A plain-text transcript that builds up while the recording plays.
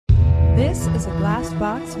This is a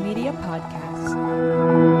Glassbox Media podcast.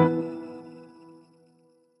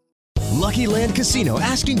 Lucky Land Casino,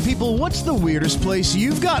 asking people, what's the weirdest place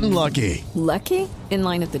you've gotten lucky? Lucky? In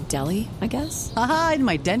line at the deli, I guess? Aha, in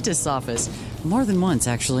my dentist's office. More than once,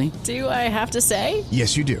 actually. Do I have to say?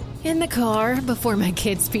 Yes, you do. In the car before my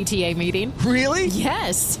kids' PTA meeting. Really?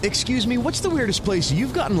 Yes. Excuse me, what's the weirdest place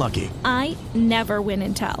you've gotten lucky? I never win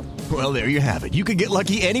and tell. Well, there you have it. You can get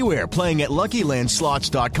lucky anywhere, playing at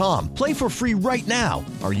LuckyLandSlots.com. Play for free right now.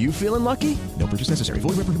 Are you feeling lucky? No purchase necessary. Void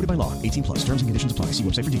where prohibited by law. 18 plus. Terms and conditions apply. See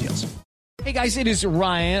website for details. Hey guys, it is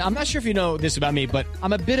Ryan. I'm not sure if you know this about me, but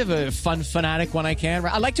I'm a bit of a fun fanatic when I can.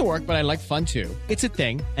 I like to work, but I like fun too. It's a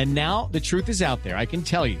thing. And now the truth is out there. I can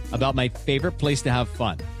tell you about my favorite place to have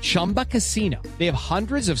fun. Chumba Casino. They have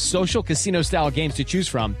hundreds of social casino style games to choose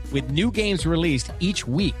from with new games released each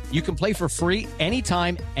week. You can play for free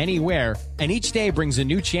anytime, anywhere. And each day brings a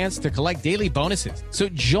new chance to collect daily bonuses. So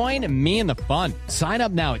join me in the fun. Sign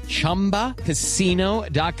up now at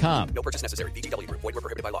ChumbaCasino.com. No purchase necessary. VGW Group. Void where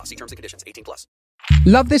prohibited by law. See terms and conditions. 18 plus.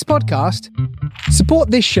 Love this podcast? Support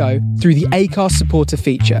this show through the Acast supporter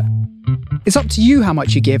feature. It's up to you how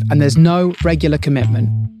much you give, and there's no regular commitment.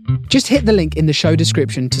 Just hit the link in the show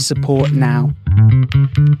description to support now.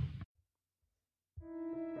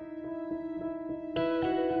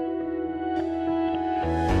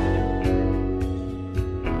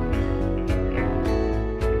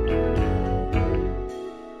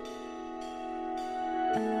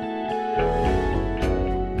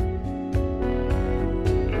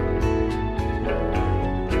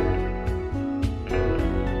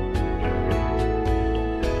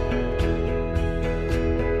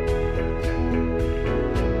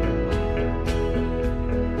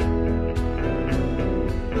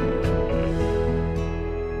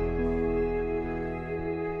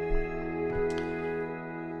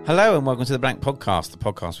 Hello and welcome to the Blank Podcast, the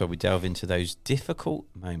podcast where we delve into those difficult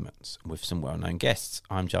moments with some well-known guests.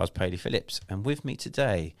 I'm Giles Paley Phillips, and with me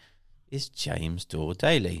today is James Dore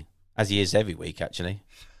Daly, as he is every week, actually.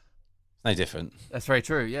 No different. That's very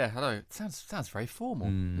true. Yeah, hello. It sounds very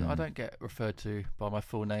formal. I don't get referred to by my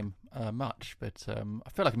full name much, but I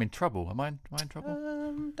feel like I'm in trouble. Am I in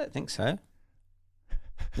trouble? Don't think so.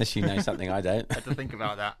 Unless you know something I don't. I had to think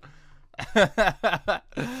about that.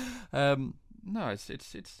 No, it's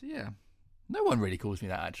yeah. No one really calls me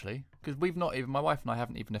that, actually, because my wife and I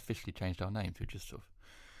haven't even officially changed our names. We're just sort of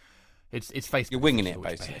it's Facebook. You're winging official,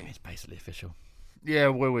 it, basically. It's basically official. Yeah,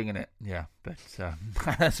 we're winging it. Yeah, but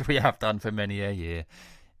as we have done for many a year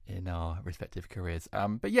in our respective careers.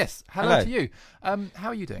 But yes, hello to you. How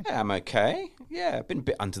are you doing? Yeah, I'm okay. Yeah, I've been a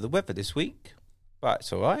bit under the weather this week, but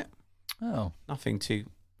it's all right. Oh, nothing too.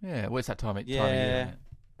 Yeah, well, it's that time of year. Isn't it?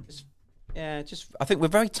 I think we're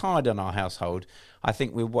very tired in our household. I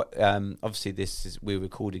think obviously we're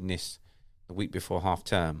recording this the week before half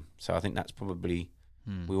term, so I think that's probably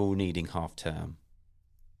we're all needing half term.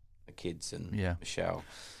 The kids and Michelle,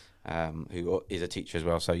 who is a teacher as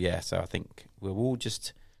well. So so I think we're all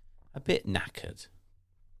just a bit knackered.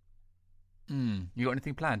 You got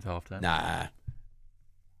anything planned for half term? Nah.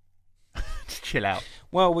 Just chill out.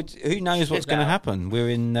 Well, who knows what's going to happen? We're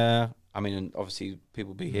in. And obviously people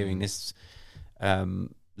will be hearing this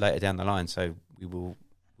later down the line, so we will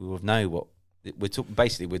know what we're talking.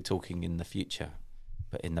 Basically, we're talking in the future,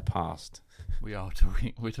 but in the past. We're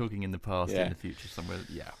talking in the past, in the future somewhere.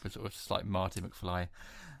 Yeah, we're sort of just like Marty McFly.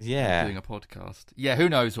 Yeah, doing a podcast. Yeah, who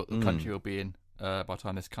knows what the country will be in by the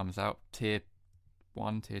time this comes out? Tier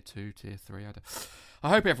 1, Tier 2, Tier 3. I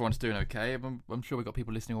hope everyone's doing okay. I'm sure we've got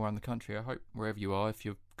people listening all around the country. I hope wherever you are, if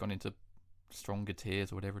you've gone into stronger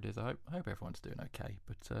tiers or whatever it is, I hope everyone's doing okay,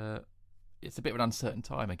 but it's a bit of an uncertain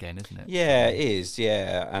time again, isn't it? Yeah, it is.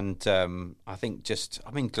 Yeah, and I think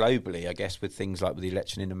globally, I guess with things like with the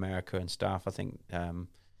election in America and stuff, I think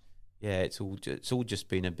it's all just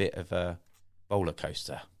been a bit of a roller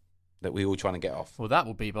coaster that we're all trying to get off. Well, that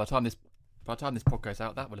will be by the time this pod goes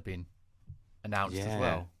out, that will have been announced as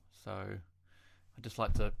well. So I'd just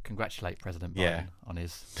like to congratulate President Biden on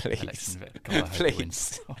his election victory. God, I hope he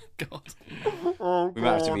wins. Oh, God. We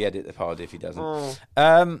might have to re-edit the pod if he doesn't.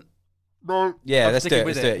 Let's do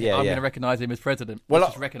it. Yeah, I'm going to recognise him as president. Well,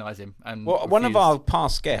 just recognise him. And one of our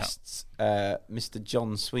past guests, Mr.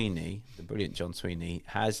 John Sweeney, the brilliant John Sweeney,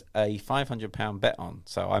 has a £500 bet on.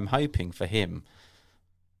 So I'm hoping for him,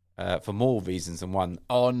 for more reasons than one,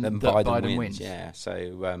 than Biden wins. Yeah,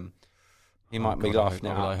 so he might be laughing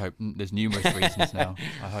at. I hope there's numerous reasons now.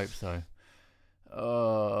 I hope so.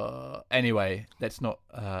 Anyway, let's not.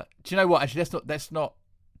 Do you know what? Actually, let's not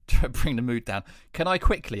bring the mood down. Can I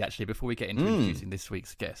quickly, actually, before we get into introducing this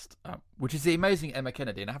week's guest, which is the amazing Emma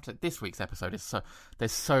Kennedy, and I have to say, this week's episode is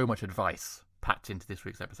there's so much advice packed into this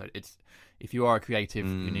week's episode. It's if you are a creative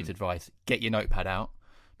who needs advice, get your notepad out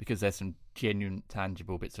because there's some genuine,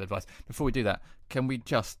 tangible bits of advice. Before we do that, can we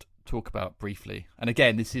just talk about briefly? And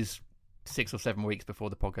again, this is 6 or 7 weeks before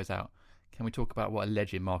the pod goes out. Can we talk about what a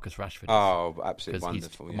legend Marcus Rashford is? Oh, absolutely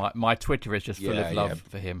wonderful. Yeah. My Twitter is just full of love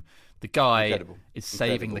for him. The guy is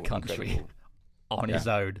saving the country on his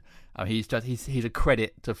own. He's a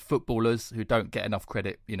credit to footballers who don't get enough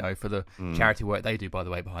credit, for the charity work they do, by the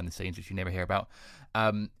way, behind the scenes, which you never hear about.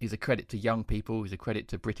 He's a credit to young people. He's a credit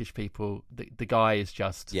to British people. The guy is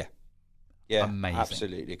just amazing.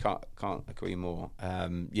 Absolutely, can't agree more.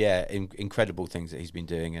 Incredible things that he's been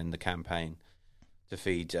doing, and the campaign to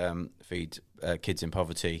feed kids in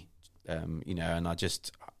poverty, and I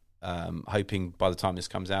just hoping by the time this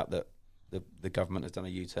comes out that the government has done a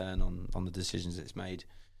U-turn on the decisions it's made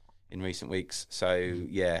in recent weeks. So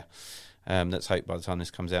let's hope by the time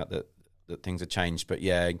this comes out that things have changed. But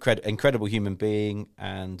incredible human being,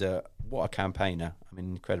 and what a campaigner! I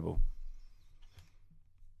mean, incredible.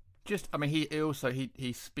 He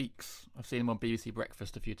speaks. I've seen him on BBC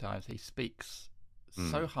Breakfast a few times. He speaks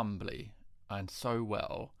so humbly and so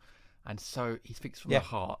well, and so he speaks from the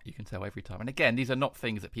heart. You can tell every time. And again, these are not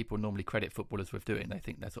things that people normally credit footballers with doing. They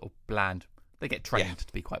think they're sort of bland. They get trained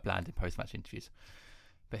to be quite bland in post-match interviews.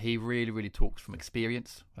 But he really, really talks from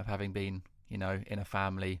experience of having been, in a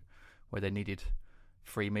family where they needed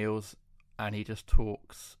free meals, and he just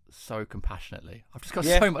talks so compassionately. I've just got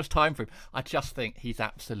so much time for him. I just think he's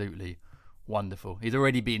absolutely wonderful. He's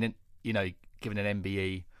already been, given an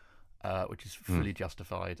MBE. Which is fully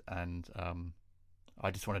justified, and I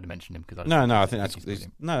just wanted to mention him because I think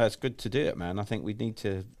that's good to do it, man. I think we need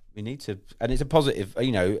to, and it's a positive.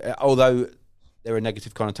 Although there are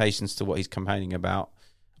negative connotations to what he's campaigning about,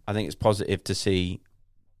 I think it's positive to see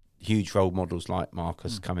huge role models like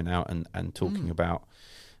Marcus coming out and talking about,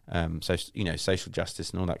 social justice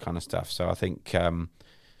and all that kind of stuff. So I think,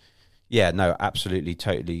 absolutely,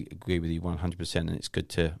 totally agree with you 100%, and it's good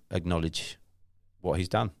to acknowledge what he's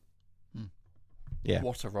done. Yeah,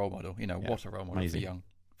 what a role model! What a role model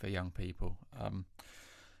for young people.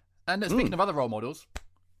 And speaking of other role models,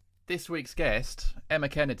 this week's guest, Emma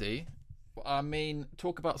Kennedy. I mean,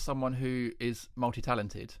 talk about someone who is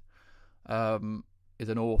multi-talented. Is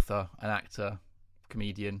an author, an actor,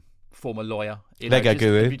 comedian, former lawyer. Lego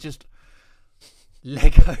guru.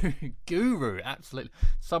 Lego guru, absolutely.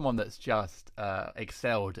 Someone that's just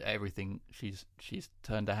excelled at everything she's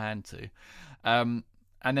turned her hand to.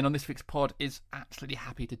 And then on this week's pod is absolutely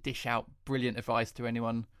happy to dish out brilliant advice to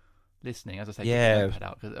anyone listening. As I say, get your notepad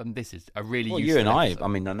out, because this is a really useful episode. I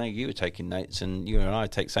mean, I know you were taking notes, and you and I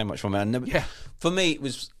take so much from it. And for me, it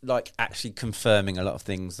was like actually confirming a lot of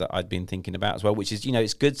things that I'd been thinking about as well, which is,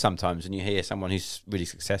 it's good sometimes when you hear someone who's really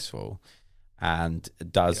successful and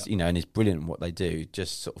does, and is brilliant at what they do,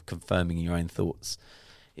 just sort of confirming your own thoughts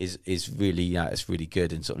is really it's really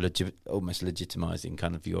good, and sort of almost legitimizing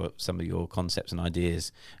kind of some of your concepts and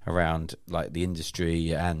ideas around like the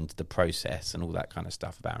industry and the process and all that kind of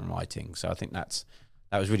stuff about writing. So I think that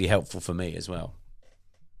was really helpful for me as well.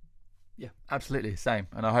 Yeah, absolutely, same.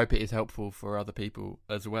 And I hope it is helpful for other people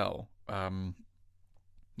as well. I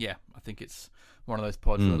think it's one of those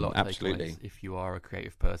pods with a lot of takeaways if you are a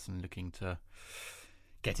creative person looking to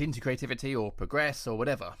get into creativity or progress or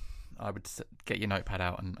whatever. I would get your notepad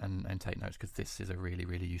out and take notes, because this is a really,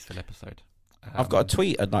 really useful episode. I've got a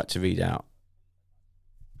tweet I'd like to read out.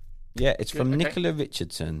 Yeah, it's from Nicola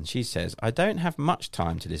Richardson. She says, I don't have much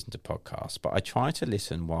time to listen to podcasts, but I try to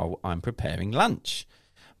listen while I'm preparing lunch.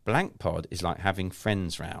 Blank Pod is like having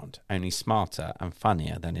friends round, only smarter and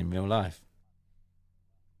funnier than in real life.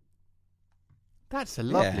 That's a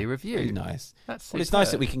lovely review. Really nice. It's nice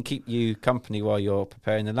that we can keep you company while you're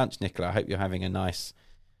preparing the lunch, Nicola. I hope you're having a nice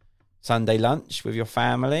Sunday lunch with your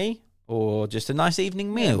family, or just a nice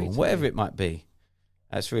evening meal, whatever it might be.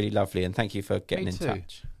 That's really lovely, and thank you for getting in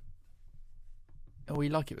touch. We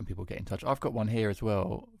like it when people get in touch. I've got one here as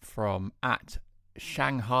well from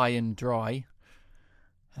 @Shanghai and Dry,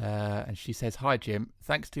 and she says, "Hi Jim,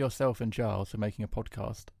 thanks to yourself and Giles for making a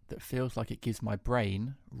podcast that feels like it gives my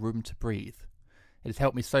brain room to breathe. It has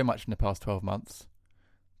helped me so much in the past 12 months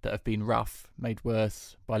that have been rough, made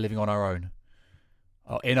worse by living on our own.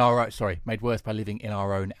 Made worse by living in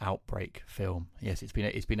our own outbreak film. Yes, it's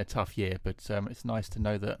been a tough year, but it's nice to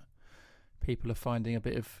know that people are finding a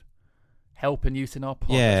bit of help and use in our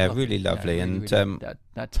pod. Yeah, really lovely, and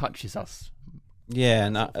that touches us.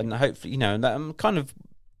 Yeah, and hopefully, and kind of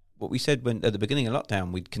what we said when at the beginning of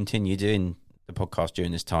lockdown, we'd continue doing the podcast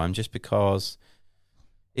during this time, just because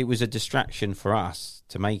it was a distraction for us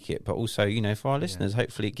to make it, but also, for our listeners,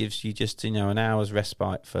 hopefully it gives you just, an hour's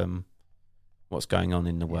respite from what's going on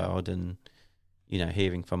in the world, and,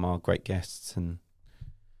 hearing from our great guests and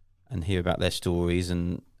hear about their stories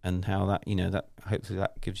and how that, that hopefully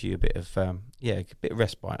that gives you a bit of, a bit of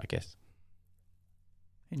respite, I guess.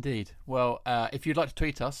 Indeed. Well, if you'd like to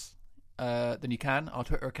tweet us, then you can. Our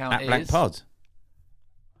Twitter account is @BlankPod.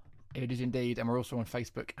 It is indeed, and we're also on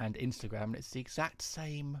Facebook and Instagram, and it's the exact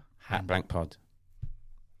same handle. @BlankPod.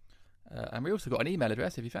 And we also got an email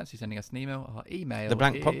address if you fancy sending us an email. Our email is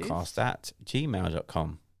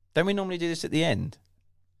theblankpodcast@gmail.com. Don't we normally do this at the end?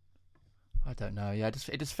 I don't know. Yeah,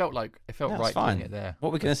 it just felt right fine. doing it there. What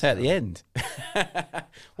are we going to say at the end?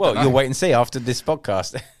 Well, you'll wait and see after this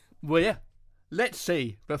podcast. Well, yeah. Let's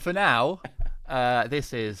see. But for now,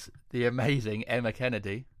 this is the amazing Emma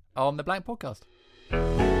Kennedy on the Blank Podcast.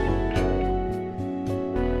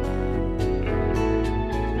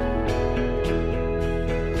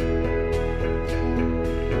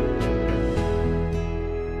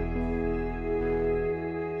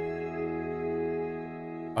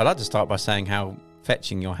 I'd like to start by saying how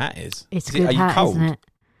fetching your hat is. It's a good hat, isn't it?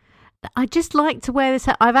 I just like to wear this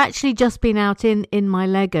hat. I've actually just been out in my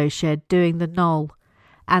Lego shed doing the Knoll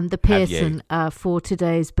and the Pearson for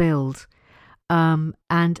today's build.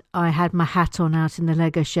 And I had my hat on out in the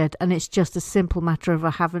Lego shed, and it's just a simple matter of I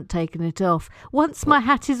haven't taken it off. Once my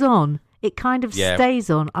hat is on, it kind of stays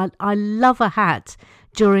on. I love a hat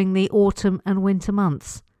during the autumn and winter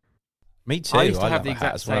months. Me too. I used to have the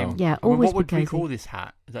exact same. Well. Yeah, always. What would we call this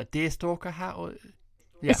hat? Is that a deerstalker hat? Or...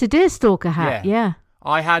 Yeah. It's a deerstalker hat, yeah.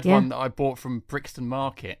 I had one that I bought from Brixton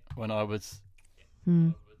Market when I was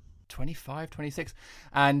 25, 26.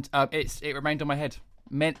 And it remained on my head.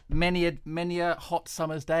 Many a hot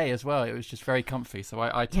summer's day as well. It was just very comfy, so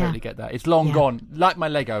I totally get that. It's long gone. Like my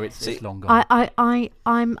Lego, it's long gone.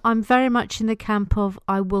 I'm very much in the camp of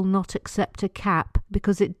I will not accept a cap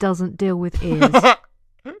because it doesn't deal with ears.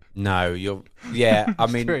 No, you're. Yeah, I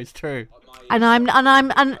mean, it's true. And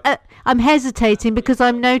I'm hesitating because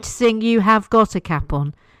I'm noticing you have got a cap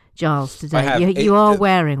on, Giles, today. You are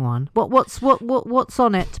wearing one. What's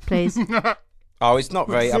on it, please? Oh, it's not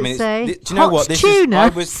very. Do you know Hot what? This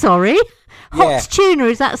tuna. is. Sorry, hot tuna.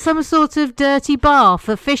 Is that some sort of dirty bar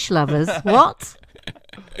for fish lovers? What?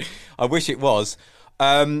 I wish it was.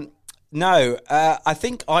 No, I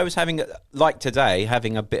think I was having a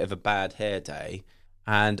bit of a bad hair day.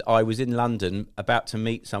 And I was in London about to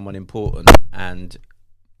meet someone important, and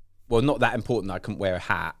not that important that I couldn't wear a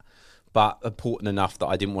hat, but important enough that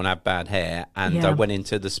I didn't want to have bad hair. And I went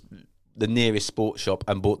into the nearest sports shop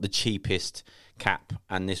and bought the cheapest cap,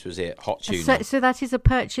 and this was it, hot tuna. So that is a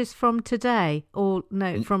purchase from today, or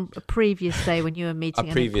no, from a previous day when you were meeting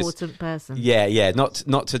an important person. Yeah, not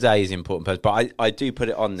today's important person, but I do put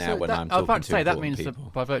it on now when I'm talking to I was about to say that important means people.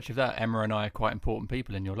 that by virtue of that, Emma and I are quite important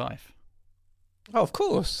people in your life. Oh, of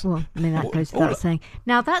course. Well, I mean, that goes without saying.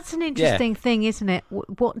 Now, that's an interesting thing, isn't it?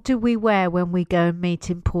 What do we wear when we go and meet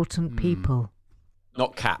important people?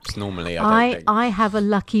 Not caps, normally, I don't think. I have a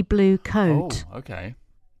lucky blue coat. Oh, okay.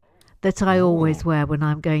 That I always wear when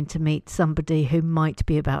I'm going to meet somebody who might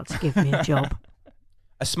be about to give me a job.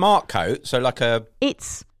 A smart coat, so like a...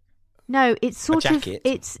 It's sort of...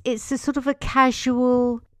 It's a sort of a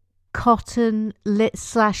casual cotton /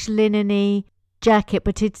 linen-y jacket,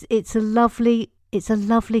 but it's a lovely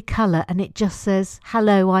colour, and it just says,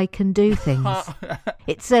 "Hello, I can do things."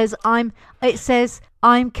 It says I'm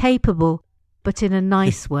capable, but in a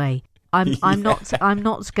nice way. I'm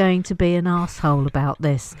not going to be an arsehole about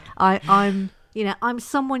this. I'm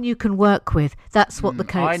someone you can work with. That's what the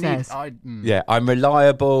coat says. Yeah, I'm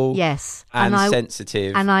reliable. Yes, and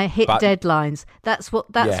sensitive, and I hit deadlines. That's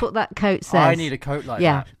what that coat says. I need a coat like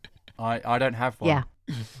that. I don't have one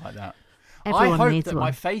like that. Everyone I hope needs that one.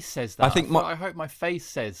 my face says that. I hope my face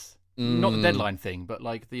says not the deadline thing, but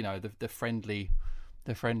like the friendly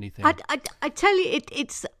thing. I tell you,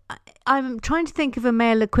 it's. I'm trying to think of a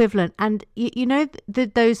male equivalent, and you know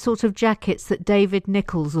those sort of jackets that David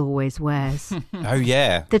Nichols always wears. Oh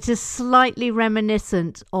yeah, that is slightly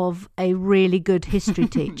reminiscent of a really good history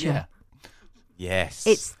teacher. Yeah. Yes,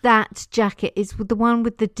 it's that jacket. It's the one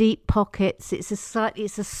with the deep pockets. It's a soft.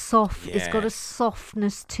 Yeah. It's got a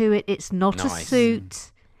softness to it. It's not a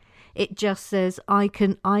suit. It just says I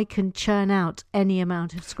can churn out any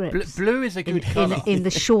amount of scripts. Blue is a good colour in the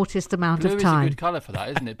shortest amount of time. Blue is a good colour for that,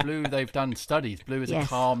 isn't it? Blue. They've done studies. Blue is a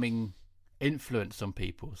calming influence on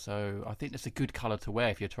people. So I think it's a good colour to wear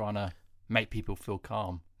if you're trying to make people feel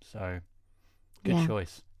calm. So good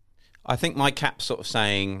choice. I think my cap's sort of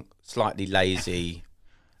saying slightly lazy,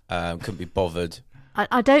 couldn't be bothered.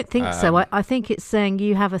 I don't think so. I think it's saying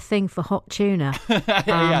you have a thing for hot tuna.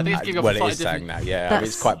 I think it's giving well, it is saying that. Yeah, I mean,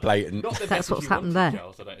 it's quite blatant. That's what's happened there.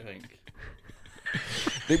 Charles, I don't think.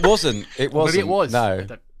 It wasn't. It wasn't. Maybe it was. No,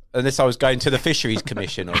 unless I was going to the Fisheries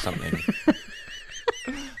Commission or something.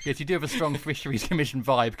 Yes, you do have a strong Fisheries Commission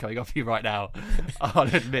vibe coming off you right now. I'll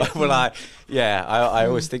admit. Well, I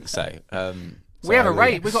always think so. We have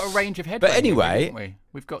we've got a range of head. But anyway, haven't we?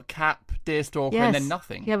 We've got cap, deerstalker, yes. and then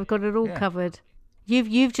nothing. Yeah, we've got it all covered.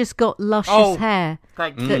 You've just got luscious hair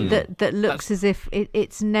that looks as if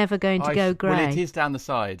it's never going to go grey. Well, it is down the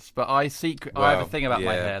sides, but I have a thing about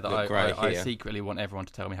my hair that I secretly want everyone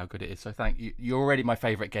to tell me how good it is. So thank you. You're already my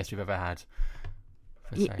favourite guest we've ever had.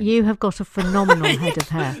 You have got a phenomenal head of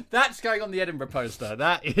hair. That's going on the Edinburgh poster.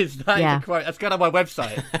 That is a quote. That's going on my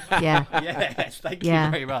website. Yeah. Yes. Thank you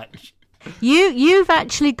very much. You've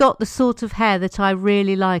actually got the sort of hair that I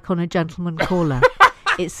really like on a gentleman caller.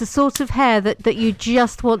 It's the sort of hair that you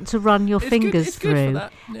just want to run your fingers through,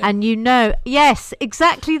 and yes,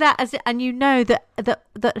 exactly that. And you know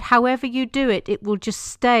that however you do it, it will just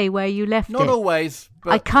stay where you left it. Not always.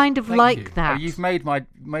 But I kind of like that. You've made my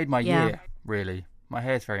year, really. My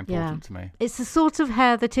hair's very important to me. It's the sort of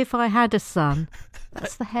hair that if I had a son,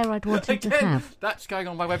 that's the hair I'd want him to have. That's going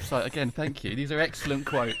on my website again. Thank you. These are excellent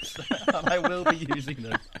quotes, and I will be using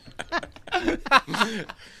them.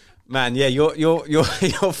 Man, yeah, your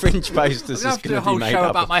fringe posters is going to be made up. A whole show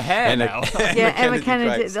about my hair now. Yeah, Emma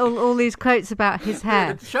Kennedy, all these quotes about his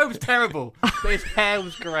hair. The show was terrible, but his hair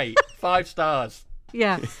was great. 5 stars.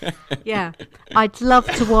 Yeah. I'd love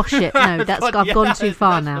to wash it. No, I've gone too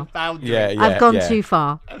far now. I've gone too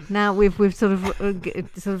far. Now we've sort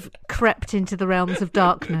of crept into the realms of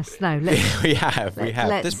darkness. No, we have.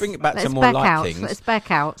 Let's bring it back to more light things. Let's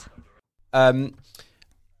back out.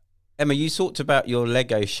 Emma, you talked about your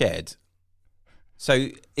Lego shed. So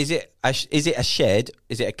is it a shed?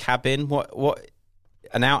 Is it a cabin? What?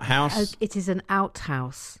 An outhouse? It is an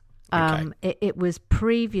outhouse. Okay. It was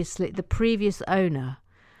previously, the previous owner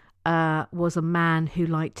was a man who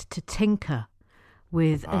liked to tinker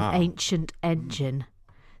with an ancient engine.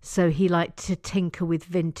 So he liked to tinker with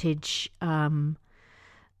vintage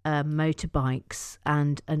motorbikes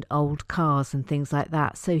and old cars and things like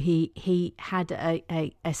that. So he had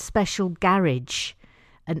a special garage,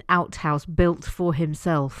 an outhouse built for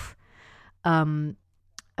himself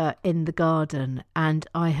in the garden, and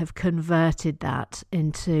I have converted that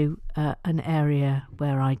into an area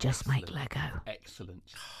where I just make Lego. Excellent.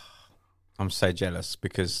 I'm so jealous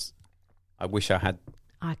because I wish I had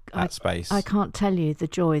that space. I can't tell you the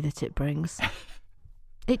joy that it brings.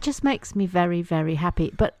 It just makes me very, very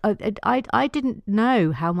happy. But I didn't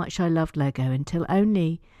know how much I loved Lego until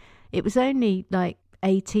it was only like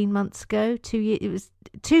 18 months ago, 2 years. It was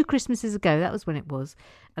 2 Christmases ago. That was when it was,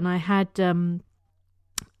 and I had.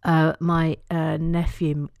 My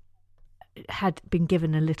nephew had been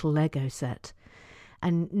given a little Lego set,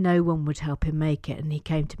 and no one would help him make it. And he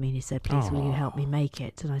came to me and he said, "Please, will you help me make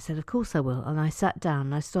it?" And I said, "Of course I will." And I sat down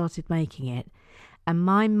and I started making it. And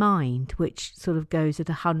my mind, which sort of goes at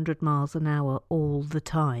 100 miles an hour all the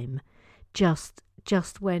time, just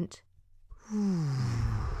went,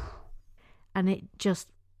 and it just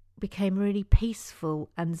became really peaceful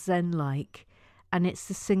and zen-like. And it's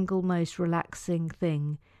the single most relaxing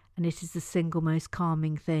thing, and it is the single most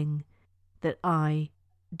calming thing that I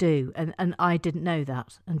do. And I didn't know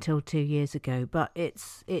that until 2 years ago. But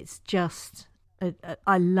it's just,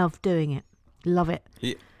 I love doing it. Love it.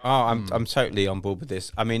 Yeah. Oh, I'm totally on board with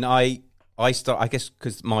this. I mean, I guess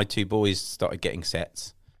because my 2 boys started getting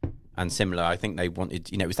sets and similar. I think they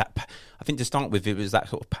wanted, it was that. I think to start with, it was that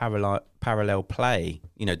sort of parallel play.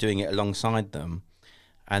 Doing it alongside them.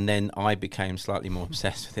 And then I became slightly more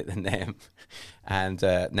obsessed with it than them, and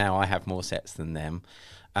now I have more sets than them.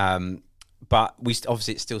 But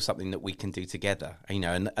obviously it's still something that we can do together,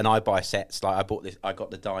 and I buy sets. Like I bought this, I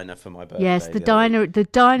got the diner for my birthday. Yes, the diner. The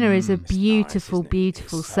diner is a beautiful,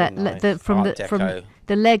 beautiful set from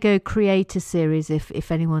the Lego Creator series.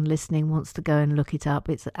 If anyone listening wants to go and look it up,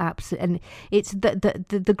 it's absolute, and it's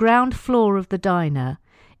the ground floor of the diner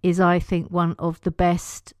is, I think, one of the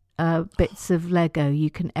best bits of Lego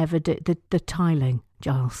you can ever do. The tiling,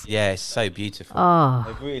 Giles. Yeah, it's so beautiful.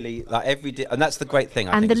 Oh, really, like and that's the great thing.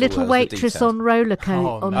 And the little waitress on roller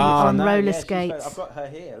roller skates. I've got her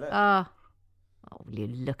here. Look. Oh, you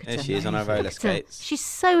look at her. There she is on her roller skates. She's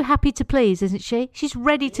so happy to please, isn't she? She's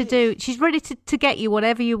ready to do. She's ready to get you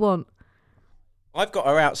whatever you want. I've got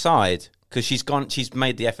her outside because she's gone. She's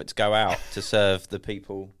made the effort to go out to serve the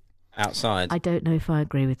people outside. I don't know if I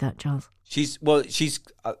agree with that, Giles.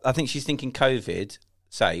 I think she's thinking COVID,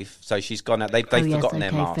 safe. So she's gone out. They've forgotten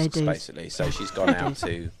their masks basically. So she's gone out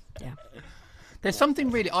to. Yeah. There's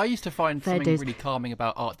something really. I used to find something really calming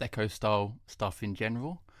about Art Deco style stuff in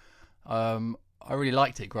general. I really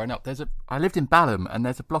liked it growing up. I lived in Balham, and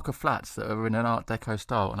there's a block of flats that are in an Art Deco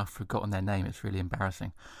style, and I've forgotten their name. It's really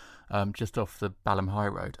embarrassing. Just off the Balham High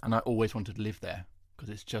Road, and I always wanted to live there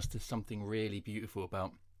because there's something really beautiful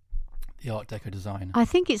about the Art Deco design. I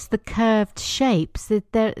think it's the curved shapes.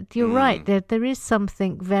 You're right. There is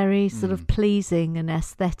something very sort of pleasing and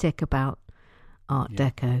aesthetic about Art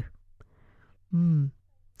Deco.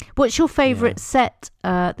 What's your favourite set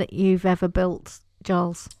that you've ever built,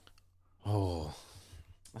 Giles? Oh,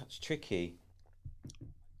 that's tricky.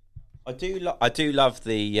 I do love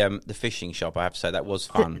the fishing shop. I have to say that was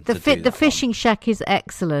fun. The fishing shack is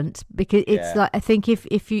excellent because it's like, I think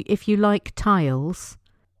if you like tiles,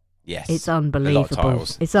 yes, it's unbelievable.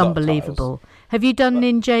 It's unbelievable. Have you done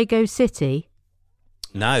Ninjago City?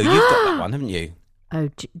 No, you've got that one, haven't you? Oh,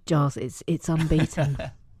 Giles, it's unbeaten.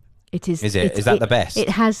 It is. Is it? Is that the best? It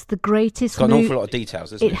has the greatest. It's got an awful lot of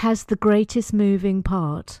details, isn't it? It has the greatest moving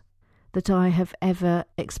part that I have ever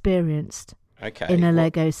experienced. Okay. In a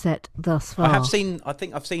Lego set thus far. I think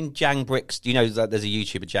I've seen Jang Bricks. Do you know that there's a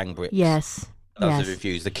YouTuber, Jang Bricks? Yes. Loves the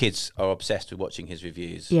reviews. The kids are obsessed with watching his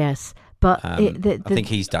reviews. Yes, but I think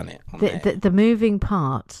he's done it. The moving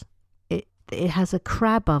part, it has a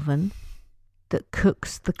crab oven that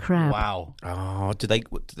cooks the crab. Wow. Oh, do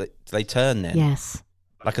they turn then? Yes.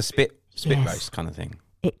 Like a spit roast kind of thing.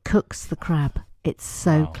 It cooks the crab. It's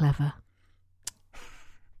so clever.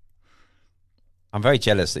 I'm very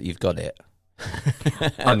jealous that you've got it.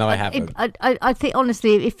 And I haven't. I think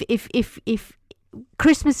honestly, if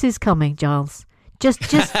Christmas is coming, Giles,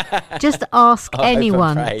 just ask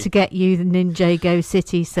anyone to get you the Ninjago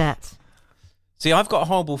City set. See, I've got a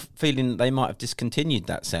horrible feeling they might have discontinued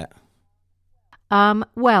that set.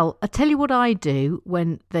 Well, I tell you what I do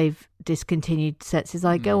when they've discontinued sets is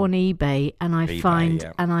I go on eBay and I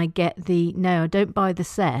and I get I don't buy the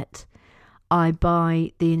set. I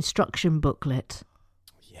buy the instruction booklet.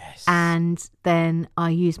 Yes. And then I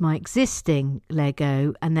use my existing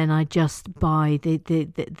Lego, and then I just buy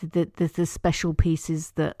the special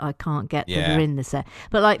pieces that I can't get that are in the set.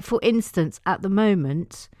 But like, for instance, at the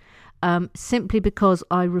moment, simply because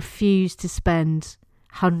I refuse to spend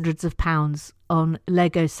hundreds of pounds on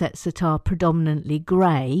Lego sets that are predominantly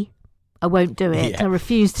grey, I won't do it. I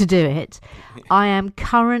refuse to do it. I am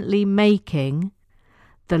currently making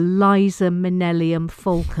the Liza Minnelli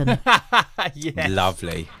Falcon. Yes.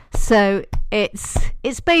 Lovely. So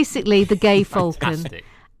it's basically the gay Falcon,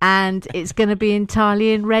 and it's going to be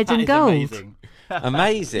entirely in red and gold.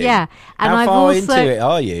 Amazing. Yeah, and how far into it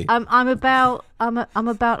are you? I'm about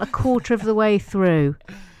a quarter of the way through.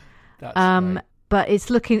 That's right. But it's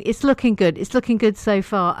looking good. It's looking good so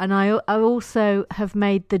far, and I also have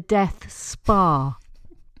made the Death Spa.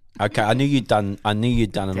 Okay, I knew you'd done an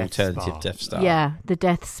alternative Spa. Death Star. Yeah, the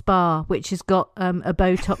Death Spa, which has got a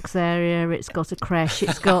Botox area. It's got a creche.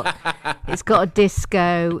 It's got a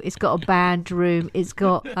disco. It's got a band room. It's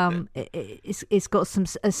got it's got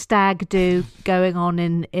a stag do going on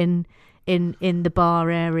in the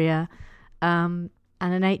bar area, and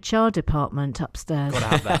an HR department upstairs. Gotta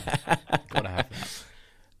have that.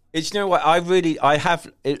 It's, you know what, I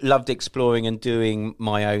have loved exploring and doing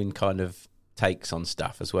my own kind of takes on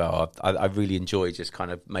stuff as well. I really enjoy just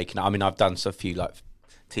kind of making. I mean, I've done a few like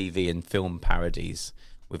TV and film parodies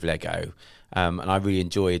with Lego, and I really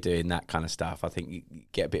enjoy doing that kind of stuff. I think you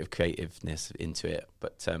get a bit of creativeness into it.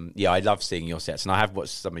 But I love seeing your sets, and I have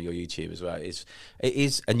watched some of your YouTube as well. It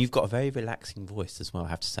is, and you've got a very relaxing voice as well, I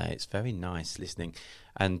have to say. It's very nice listening,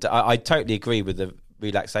 and I totally agree with the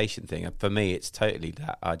relaxation thing. For me, it's totally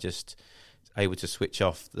that. I just able to switch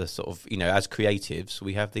off the sort of, as creatives,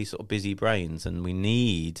 we have these sort of busy brains, and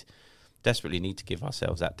we desperately need to give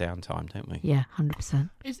ourselves that downtime, don't we? Yeah, 100%.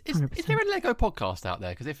 Is there a Lego podcast out there?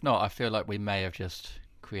 Because if not, I feel like we may have just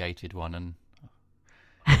created one and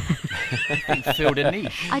filled a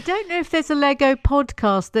niche. I don't know if there's a Lego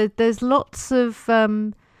podcast. There's lots of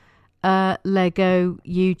Lego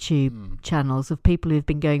YouTube channels of people who've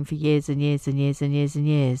been going for years and years and years and years and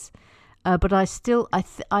years. But I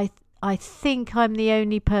think I'm the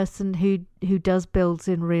only person who does builds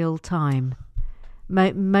in real time.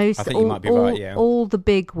 Most, I think you might be right, yeah. All the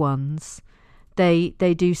big ones, they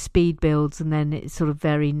do speed builds, and then it's sort of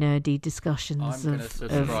very nerdy discussions of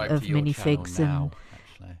minifigs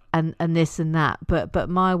and this and that. But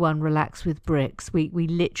my one, Relax with Bricks, we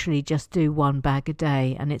literally just do one bag a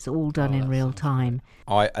day, and it's all done in real time.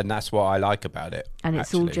 And that's what I like about it. And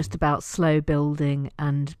it's all just about slow building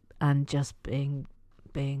and just being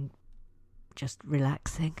just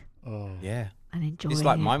relaxing. Oh. Yeah. And enjoying It's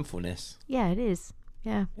like it. mindfulness. Yeah, it is.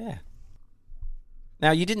 Yeah. Yeah.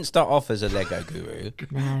 Now, you didn't start off as a Lego guru.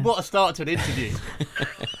 No. What a start to an interview.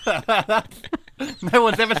 No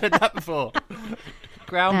one's ever said that before.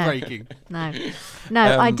 Groundbreaking. No,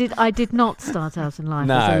 I did not start out in life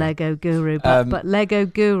as a Lego guru, but Lego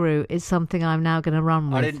guru is something I'm now going to run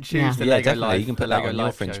with. I didn't choose the Yeah, Lego definitely. life. You can put the that Lego on your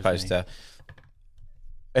life fringe chose poster.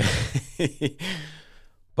 me.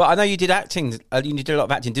 But I know you did acting. You did a lot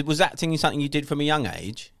of acting. Was acting something you did from a young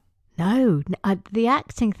age? No, the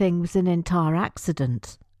acting thing was an entire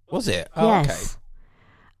accident. Was it? Oh, yes.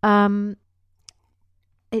 Okay.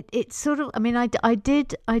 It sort of. I mean, I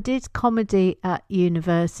did comedy at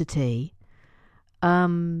university.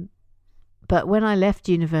 But when I left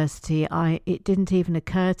university, it didn't even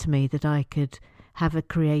occur to me that I could have a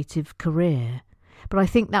creative career. But I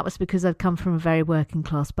think that was because I'd come from a very working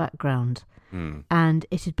class background, and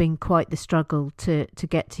it had been quite the struggle to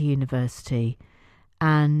get to university,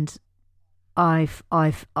 and there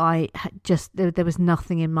was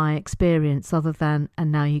nothing in my experience other than,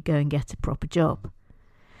 and now you go and get a proper job.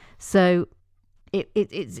 So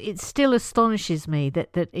it still astonishes me that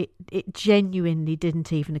it genuinely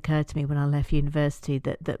didn't even occur to me when I left university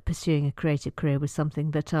that pursuing a creative career was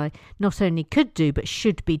something that I not only could do but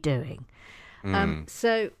should be doing.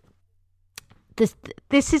 So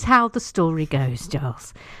this is how the story goes,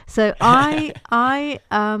 Giles. So I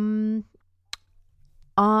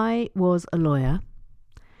was a lawyer,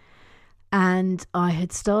 and I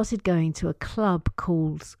had started going to a club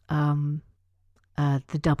called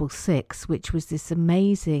the Double Six, which was this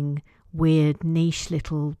amazing, weird, niche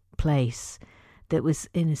little place that was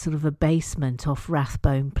in a sort of a basement off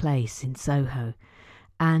Rathbone Place in Soho.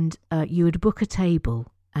 And you would book a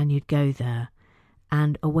table and you'd go there,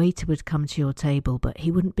 and a waiter would come to your table, but he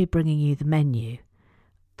wouldn't be bringing you the menu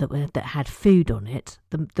that had food on it.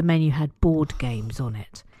 The menu had board games on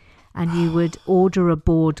it, and you would order a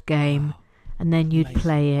board game, and then you'd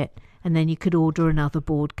play it, and then you could order another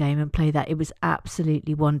board game and play that. It was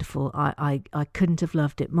absolutely wonderful. I couldn't have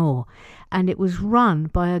loved it more. And it was run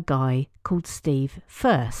by a guy called Steve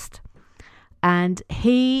First, and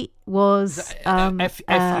he was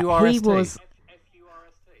F-U-R-S-T. he was.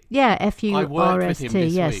 Yeah, F-U-R-S-T.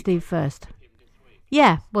 Yeah, Steve First.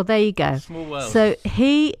 Yeah, well, there you go. Small world. So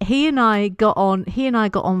he and I got on. He and I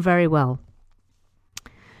got on very well.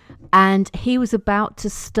 And he was about to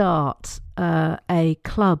start a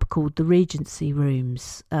club called the Regency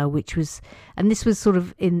Rooms, which was, and this was sort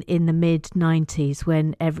of in the mid 90s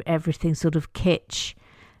when everything sort of kitsch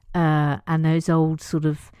and those old sort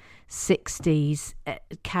of 60s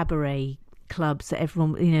cabaret clubs that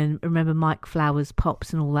everyone, remember Mike Flowers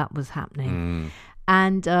Pops and all that was happening.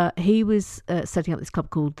 And he was setting up this club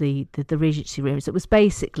called the Regency Rooms. It was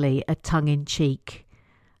basically a tongue-in-cheek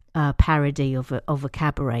parody of a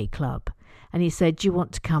cabaret club. And he said, "Do you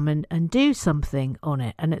want to come and do something on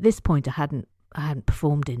it?" And at this point, I hadn't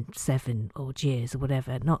performed in 7 odd years or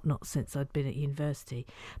whatever, not since I'd been at university.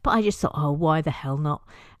 But I just thought, oh, why the hell not?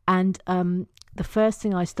 And the first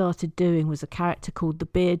thing I started doing was a character called the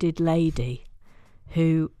Bearded Lady,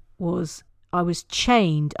 I was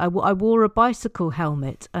chained. I wore a bicycle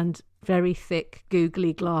helmet and very thick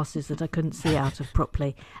googly glasses that I couldn't see out of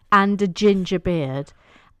properly, and a ginger beard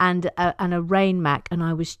and a rain mac, and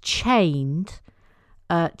I was chained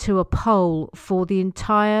to a pole for the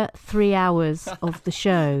entire 3 hours of the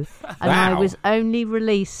show. And Wow. I was only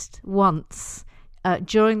released once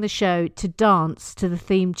during the show to dance to the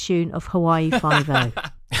theme tune of Hawaii Five-0.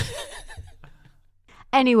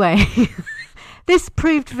 Anyway, this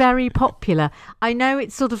proved very popular. I know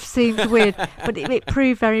it sort of seemed weird, but it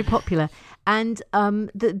proved very popular. And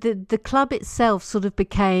the club itself sort of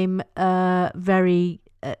became very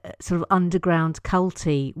sort of underground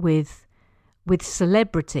culty with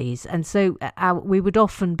celebrities. And so we would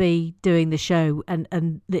often be doing the show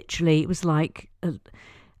and literally it was like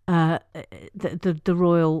the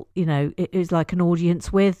royal, it was like an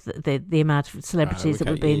audience with the amount of celebrities that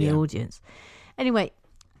would be in the audience. Anyway,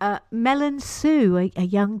 Melon Sue, a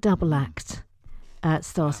young double act,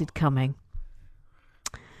 started coming,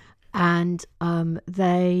 and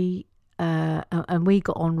they and we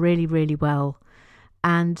got on really, really well.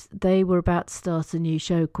 And they were about to start a new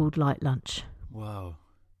show called Light Lunch. Wow!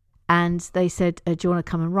 And they said, "Do you want to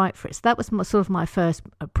come and write for it?" So that was sort of my first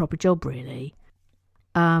proper job, really.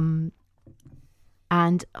 And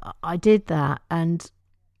I did that, and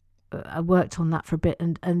I worked on that for a bit,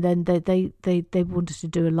 and then they wanted to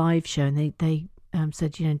do a live show, and they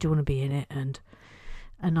said, "Do you want to be in it?" And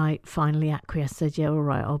I finally acquiesced, said, "Yeah, all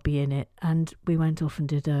right, I'll be in it." And we went off and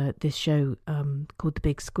did this show called The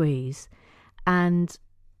Big Squeeze, And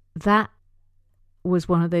that was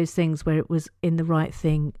one of those things where it was in the right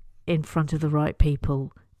thing, in front of the right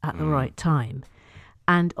people at the right time.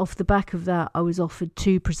 And off the back of that, I was offered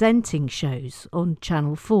 2 presenting shows on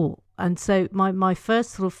Channel 4. And so my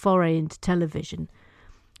first sort of foray into television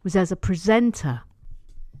was as a presenter.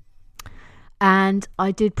 And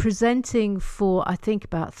I did presenting for, I think,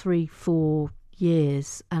 about 3-4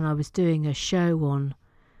 years. And I was doing a show on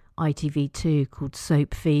ITV2 called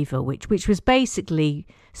Soap Fever, which was basically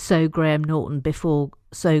So Graham Norton before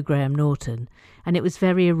So Graham Norton. And it was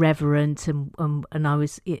very irreverent, and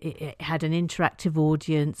it had an interactive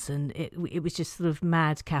audience, and it was just sort of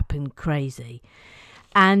madcap and crazy.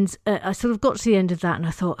 And I sort of got to the end of that, and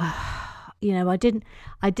I thought, I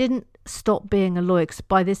didn't stop being a lawyer, because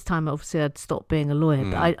by this time, obviously, I'd stopped being a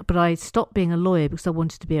lawyer. But I stopped being a lawyer because I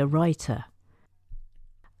wanted to be a writer.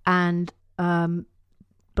 And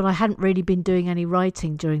but I hadn't really been doing any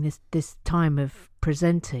writing during this time of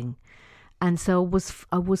presenting. And so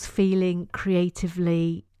I was feeling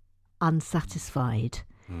creatively unsatisfied.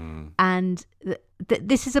 And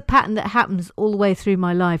this is a pattern that happens all the way through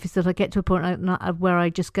my life, is that I get to a point where I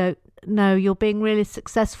just go, no, you're being really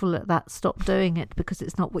successful at that. Stop doing it, because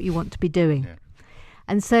it's not what you want to be doing. Yeah.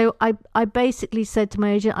 And so I basically said to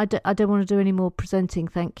my agent, I don't want to do any more presenting,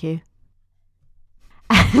 thank you.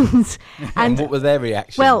 And what was their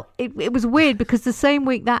reaction? Well, it was weird, because the same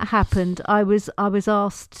week that happened, I was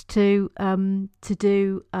asked to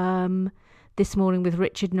do This Morning with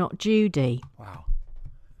Richard Not Judy. Wow.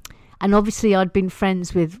 And obviously I'd been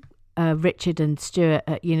friends with Richard and Stuart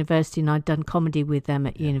at university, and I'd done comedy with them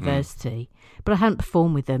at university, but I hadn't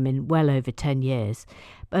performed with them in well over 10 years.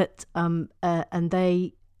 But and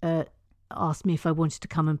they asked me if I wanted to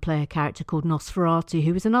come and play a character called Nosferatu,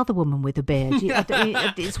 who was another woman with a beard.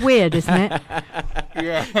 It's weird, isn't it?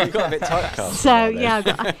 Yeah, you got a bit typecast. So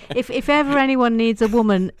yeah, if ever anyone needs a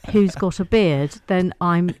woman who's got a beard, then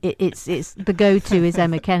it's the go-to is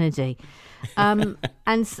Emma Kennedy. And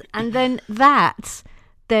then that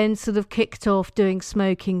sort of kicked off doing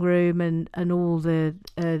Smoking Room and all the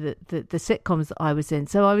sitcoms that I was in.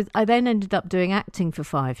 So I then ended up doing acting for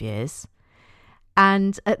 5 years.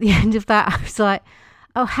 And at the end of that, I was like,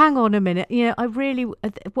 oh, hang on a minute.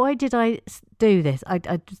 Why did I do this?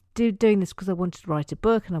 I doing this because I wanted to write a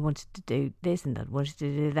book, and I wanted to do this, and I wanted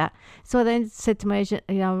to do that. So I then said to my agent,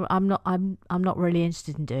 I'm not really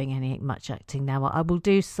interested in doing any much acting now. I will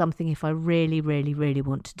do something if I really, really, really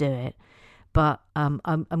want to do it. But I'm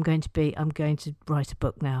going to write a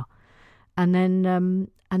book now. And then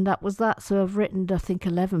and that was that. So I've written, I think,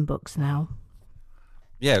 11 books now.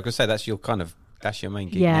 Yeah, I was going to say that's your main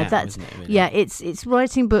gig now, isn't it? Really? Yeah, it's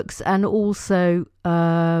writing books and also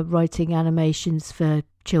writing animations for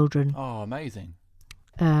children. Oh, amazing.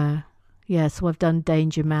 Yeah, so I've done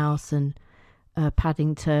Danger Mouse and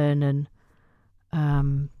Paddington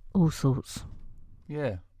and all sorts.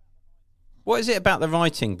 Yeah. What is it about the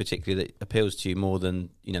writing particularly that appeals to you more than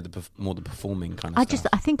the performing kind of stuff?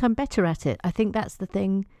 I think I'm better at it. I think that's the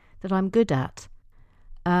thing that I'm good at.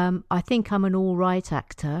 I think I'm an all right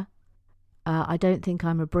actor. I don't think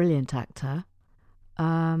I'm a brilliant actor.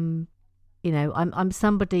 I'm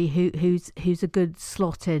somebody who's a good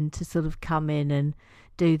slot in to sort of come in and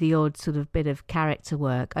do the odd sort of bit of character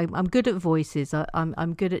work. I'm good at voices.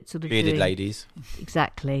 I'm good at sort of bearded ladies.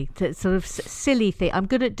 Exactly. Sort of silly thing. I'm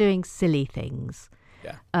good at doing silly things.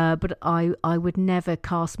 Yeah. But I would never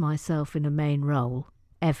cast myself in a main role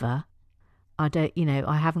ever. I don't.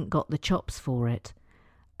 I haven't got the chops for it.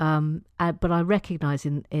 But I recognise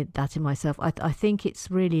that in myself. I think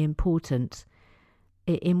it's really important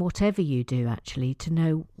in whatever you do, actually, to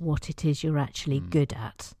know what it is you're actually good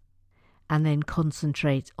at, and then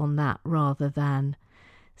concentrate on that rather than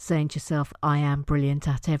saying to yourself, I am brilliant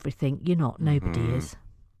at everything. You're not. Nobody is.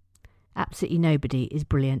 Absolutely nobody is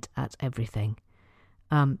brilliant at everything.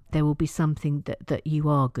 There will be something that you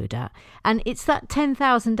are good at. And it's that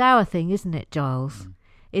 10,000 hour thing, isn't it, Giles?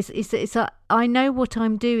 I know what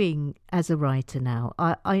I'm doing as a writer now.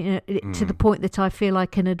 To the point that I feel I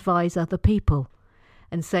can advise other people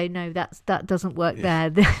and say, no, that doesn't work there.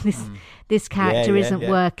 This character isn't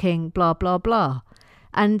working, blah, blah, blah.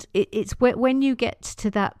 And it's when you get to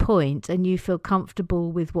that point and you feel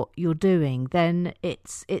comfortable with what you're doing, then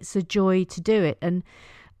it's a joy to do it. And,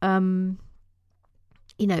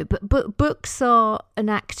 but books are an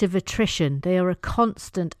act of attrition. They are a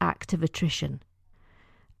constant act of attrition.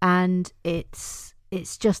 And it's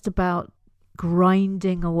just about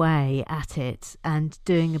grinding away at it and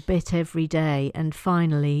doing a bit every day. And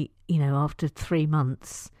finally, after 3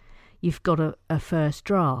 months, you've got a first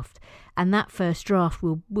draft. And that first draft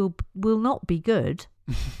will not be good.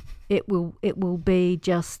 it will be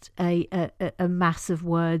just a mass of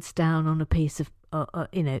words down on a piece of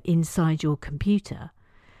inside your computer.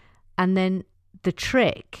 And then the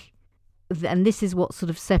trick, and this is what sort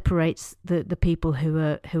of separates the people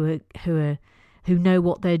who know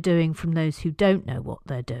what they're doing from those who don't know what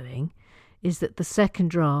they're doing, is that the second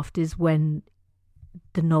draft is when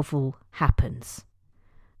the novel happens.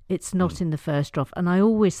 It's not in the first draft. And I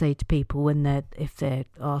always say to people if they're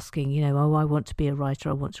asking, I want to be a writer,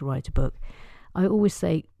 I want to write a book, I always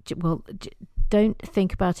say, well, don't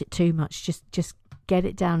think about it too much. Just get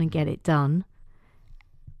it down and get it done.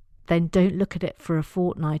 Then don't look at it for a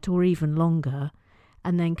fortnight or even longer,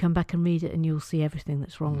 and then come back and read it, and you'll see everything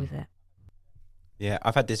that's wrong with it. Yeah,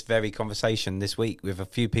 I've had this very conversation this week with a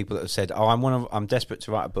few people that have said, "Oh, I'm desperate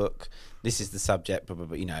to write a book. This is the subject, blah blah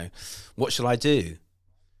blah. What shall I do?"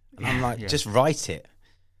 And I'm like, just write it.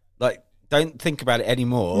 Like, don't think about it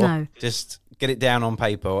anymore. No. Just get it down on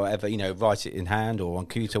paper or whatever. Write it in hand or on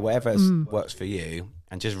computer, whatever works for you,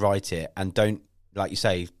 and just write it. And don't, like you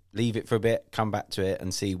say, leave it for a bit, come back to it,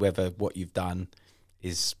 and see whether what you've done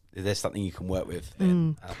is there's something you can work with.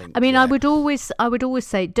 Then I would always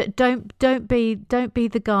say, don't be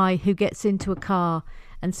the guy who gets into a car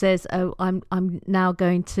and says, "Oh, I'm now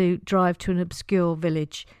going to drive to an obscure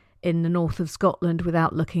village in the north of Scotland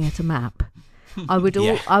without looking at a map." I would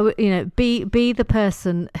be the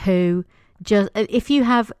person who just, if you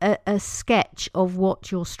have a sketch of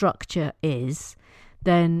what your structure is,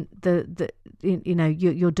 then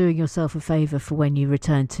you're doing yourself a favour for when you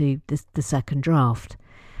return to the second draft.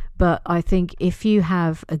 But I think if you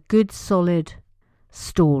have a good solid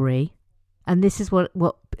story, and this is what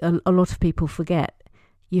a lot of people forget,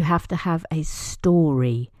 you have to have a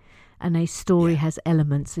story, and a story has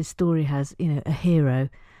elements. A story has a hero,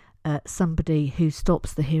 somebody who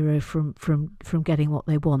stops the hero from getting what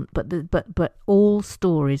they want. But all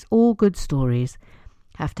stories, all good stories,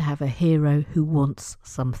 have to have a hero who wants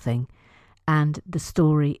something, and the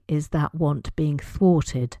story is that want being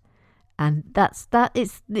thwarted, and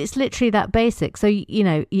it's literally that basic. So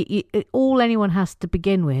all anyone has to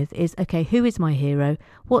begin with is, okay, who is my hero?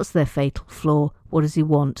 What's their fatal flaw? What does he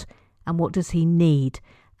want? And what does he need?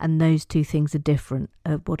 And those two things are different.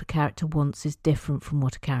 What a character wants is different from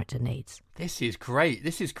what a character needs. This is great.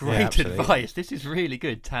 This is great advice. This is really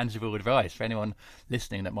good, tangible advice for anyone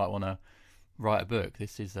listening that might want to write a book.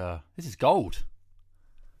 This is gold.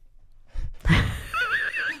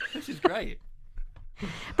 This is great.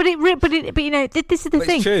 But this is the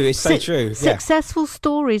thing. It's true. It's so true. Successful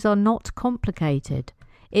stories are not complicated.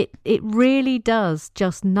 It really does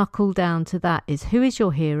just knuckle down to that: is who is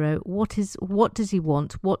your hero? What does he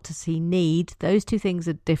want? What does he need? Those two things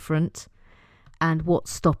are different, and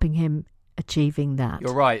what's stopping him achieving that?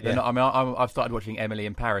 You're right. Yeah. I've started watching Emily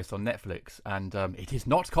in Paris on Netflix, and it is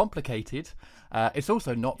not complicated. It's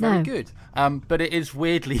also not very good, but it is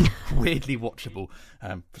weirdly watchable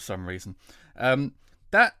for some reason.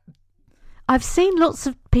 I've seen lots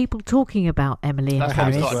of people talking about Emily in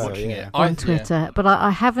Paris on Twitter, but I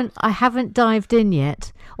haven't dived in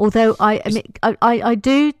yet. Although I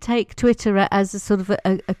do take Twitter as a sort of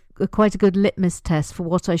a quite a good litmus test for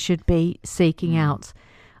what I should be seeking out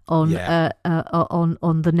on the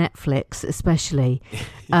Netflix, especially.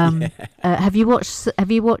 Have you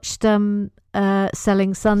watched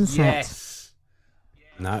Selling Sunset? Yes.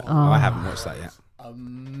 No, I haven't watched that yet.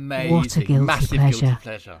 Amazing. What a guilty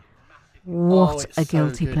pleasure. What a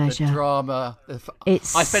guilty pleasure. The drama. I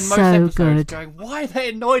spend most episodes going, why are they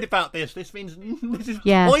annoyed about this? This means this is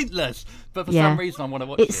pointless. But for some reason I want to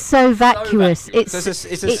watch it. It's so vacuous. It's a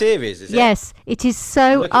series, is it? Yes, it is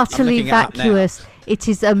so utterly vacuous. It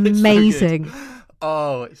is amazing.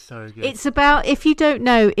 It's so good. It's about, if you don't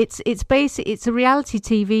know, it's a reality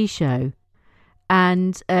TV show.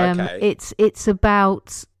 And it's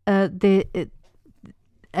about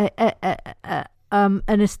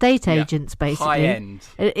an estate agents, basically. High end.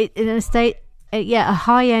 A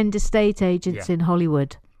high-end estate agents in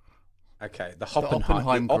Hollywood. Okay, the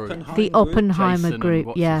Oppenheimer Group. The Oppenheimer Group,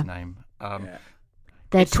 what's his name?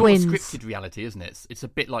 They're it's twins. Sort of scripted reality, isn't it? It's a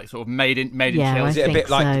bit like sort of made in Chelsea. Is it a bit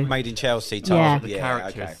like Made in Chelsea type? The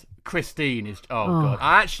characters. Okay. Christine is God.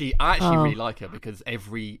 I actually really like her because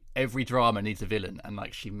every drama needs a villain, and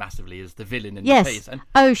like she massively is the villain in the piece.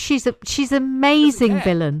 And she's amazing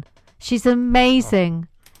villain. She's amazing.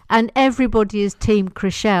 And everybody is Team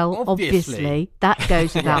Chrishell, obviously. That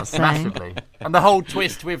goes without saying. Massively. And the whole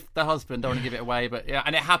twist with the husband, don't want to give it away, but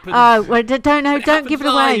and it happens. Oh, well, don't give it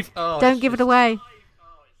away. Don't give it away.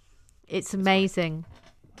 It's amazing.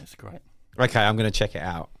 It's great. Okay, I'm going to check it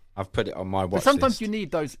out. I've put it on my watch But sometimes list. you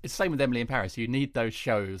need those. It's the same with Emily in Paris. You need those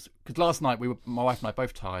shows. Because last night my wife and I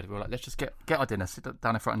both tired. We were like, let's just get our dinner, sit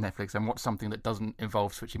down in front of Netflix, and watch something that doesn't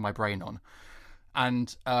involve switching my brain on.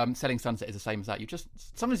 And Selling Sunset is the same as that.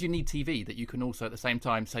 Sometimes you need TV that you can also at the same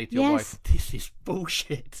time say to your wife, "This is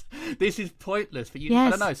bullshit. This is pointless." But I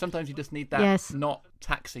don't know. Sometimes you just need that not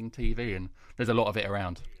taxing TV, and there's a lot of it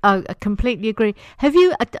around. Oh, I completely agree. Have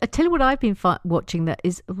you? I tell you what I've been watching that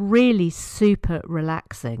is really super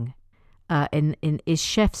relaxing. Is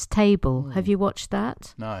Chef's Table. Have you watched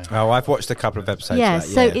that? No. Oh, I've watched a couple of episodes. Yeah, of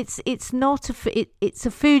that, so it's not it's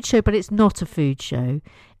a food show, but it's not a food show.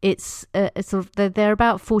 It's sort of they're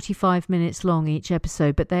about 45 minutes long each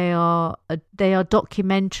episode, but they are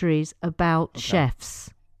documentaries about chefs,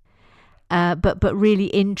 but really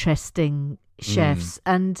interesting chefs,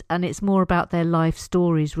 and it's more about their life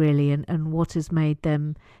stories really, and what has made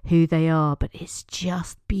them who they are. But it's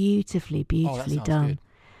just beautifully done. Good.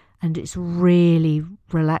 And it's really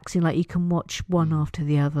relaxing. Like you can watch one after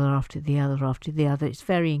the other, after the other, after the other. It's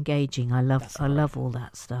very engaging. I love all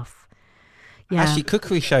that stuff. Yeah. Actually,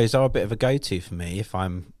 cookery shows are a bit of a go-to for me if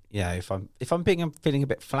I'm feeling a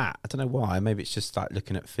bit flat. I don't know why. Maybe it's just like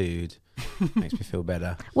looking at food makes me feel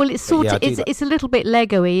better. Well, it's it's a little bit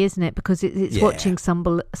Lego-y, isn't it? Because it's watching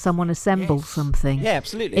someone assemble something. Yeah,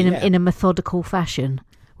 absolutely. In a methodical fashion.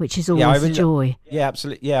 Which is always a joy. Yeah,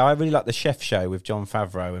 absolutely. Yeah, I really like the Chef Show with John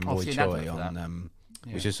Favreau and Roy Choi on,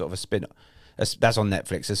 which is sort of a spin. That's on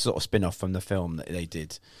Netflix. It's a sort of spin-off from the film that they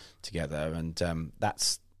did together, and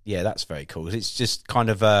that's very cool. It's just kind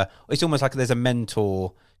of it's almost like there's a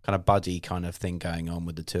mentor kind of buddy kind of thing going on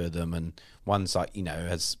with the two of them, and one's like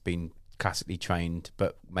has been classically trained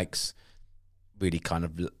but makes really kind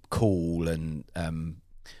of cool and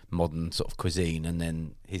modern sort of cuisine, and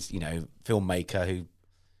then his filmmaker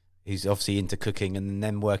who's obviously into cooking, and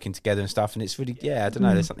then working together and stuff. And it's really, I don't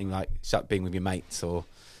know, there's something like it's like being with your mates,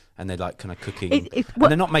 and they're like kind of cooking, and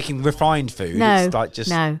they're not making refined food. No, it's like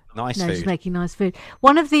just nice food. Just making nice food.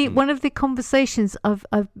 One of the conversations I've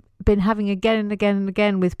been having again and again and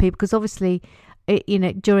again with people, because obviously,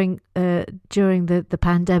 during the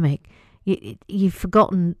pandemic, you've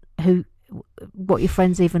forgotten what your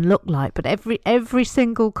friends even look like. But every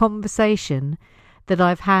single conversation that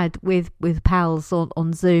I've had with pals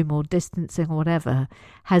on Zoom or distancing or whatever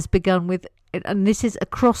has begun with, and this is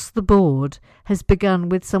across the board, has begun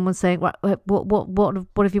with someone saying, "What have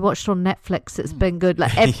you watched on Netflix that's been good?"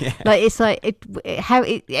 Like, it's like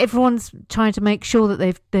everyone's trying to make sure that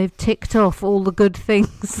they've ticked off all the good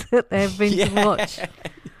things that they've been to watch.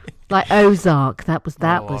 Like Ozark, that was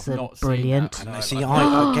brilliant. I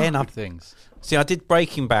did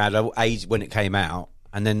Breaking Bad age when it came out.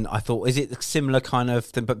 And then I thought, is it a similar kind of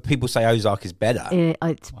thing? But people say Ozark is better.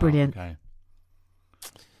 It's brilliant. Okay.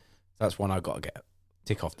 That's one I've got to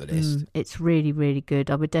tick off the list. It's really, really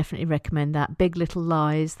good. I would definitely recommend that. Big Little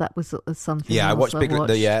Lies, that was something. Yeah, I watched Big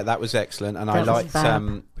Little. Yeah, that was excellent. And I liked.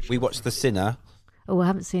 We watched The Sinner. Oh, I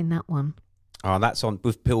haven't seen that one. Oh, that's on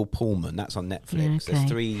with Bill Pullman. That's on Netflix. Yeah, okay. There's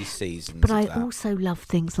 3 seasons. But I also love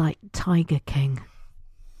things like Tiger King.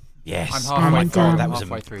 Yes, I'm halfway through. That was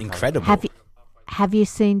incredible. Have you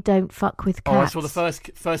seen Don't Fuck with Cats? Oh, I saw the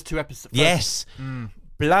first 2 episodes. Yes.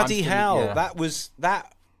 Bloody hell. Yeah. That was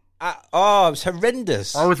that. It was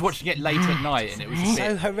horrendous. I was watching it late at night, and it was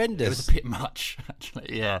so horrendous. It was a bit much,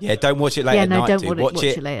 actually. Yeah. Yeah. Don't watch it late at night. Don't watch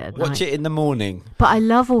it late at night. Watch it in the morning. But I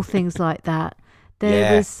love all things like that.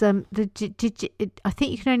 There was I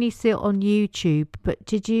think you can only see it on YouTube. But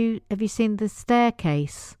have you seen The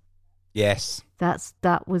Staircase? Yes.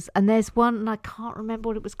 That was, and there's one, and I can't remember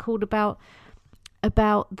what it was called, about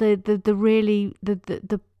the really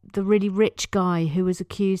rich guy who was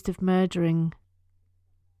accused of murdering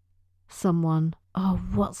someone. Oh,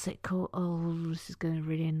 what's it called? Oh, this is going to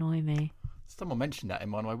really annoy me. Someone mentioned that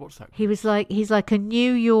in one of my WhatsApp. He's like a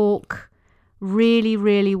New York really,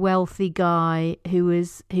 really wealthy guy who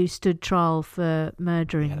stood trial for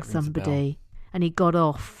murdering somebody, and he got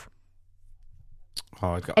off.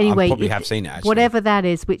 Anyway, I probably have seen it, actually. Whatever that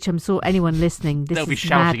is, which I'm sure anyone listening, this is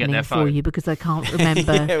maddening for you because I can't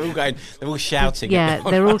remember. Yeah, they're all shouting. Yeah,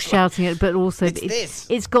 they're all shouting it, but also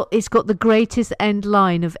it's got the greatest end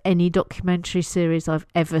line of any documentary series I've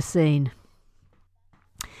ever seen.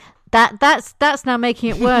 That's now making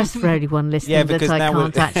it worse for anyone listening that I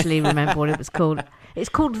can't actually remember what it was called. It's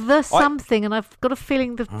called The Something, and I've got a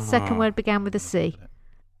feeling the second word began with a C.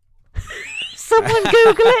 Someone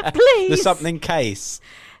Google it, please. The Something Case.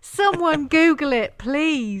 Someone Google it,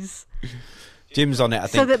 please. Jim's on it, I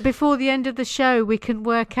think. So that before the end of the show, we can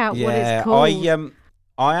work out what it's called.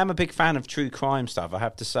 I am a big fan of true crime stuff, I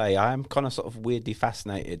have to say. I am kind of sort of weirdly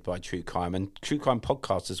fascinated by true crime and true crime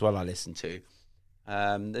podcasts as well I listen to.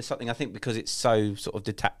 There's something, I think, because it's so sort of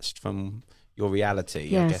detached from your reality.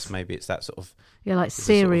 Yes. I guess maybe it's that sort of... Yeah, like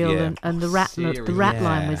Serial sort of, and the rat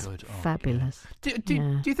line was fabulous. Do you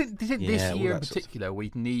think this year in particular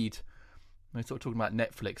we need... We're sort of talking about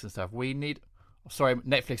Netflix and stuff. We need... Sorry,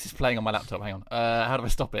 Netflix is playing on my laptop. Hang on. How do I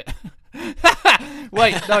stop it?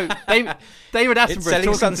 Wait, no. David Attenborough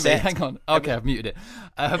talking Sunset. To me. Hang on. Okay, I've muted it.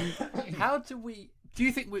 How do we... Do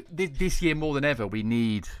you think this year more than ever we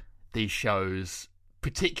need these shows,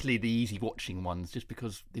 particularly the easy watching ones, just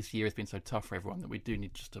because this year has been so tough for everyone that we do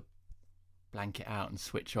need just to blank it out and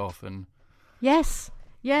switch off? And Yes,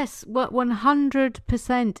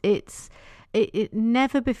 100%. It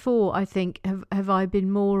never before, I think, have I been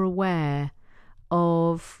more aware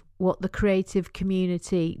of what the creative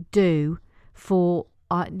community do for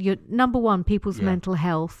your number one, people's mental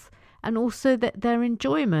health, and also their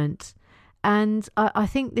enjoyment. And I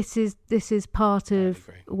think this is part of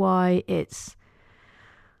why it's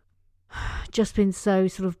just been so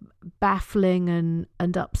sort of baffling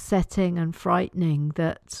and upsetting and frightening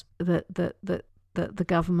that the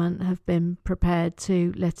government have been prepared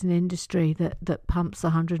to let an industry that pumps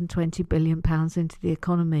 £120 billion into the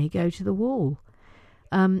economy go to the wall.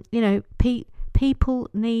 People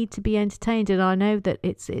need to be entertained, and I know that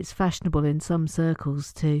it's fashionable in some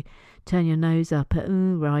circles to turn your nose up at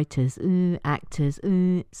writers, actors,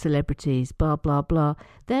 celebrities, blah blah blah.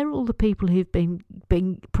 They're all the people who've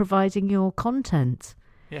been providing your content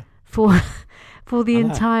for the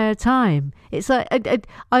entire time. It's like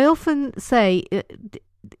I often say,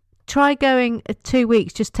 try going 2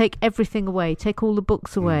 weeks. Just take everything away. Take all the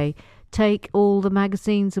books away. Take all the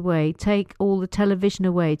magazines away, take all the television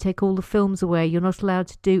away, take all the films away. You're not allowed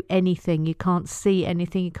to do anything. You can't see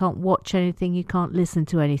anything. You can't watch anything. You can't listen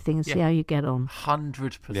to anything, and see how you get on.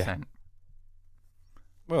 100%.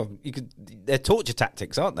 Well, they're torture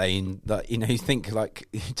tactics, aren't they? You think like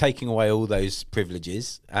taking away all those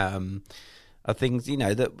privileges are things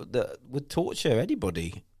that would torture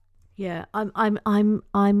anybody. Yeah,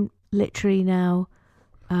 I'm literally now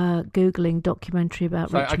Googling documentary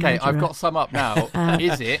about Richard Okay, Murderer. I've got some up now.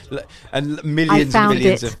 Is it? And millions and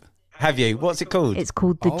millions of... Have you? What's it called? It's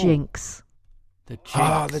called The Jinx. The Jinx.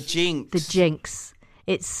 Oh, The Jinx. The Jinx.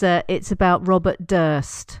 It's about Robert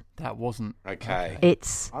Durst. That wasn't... Okay.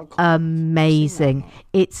 It's amazing.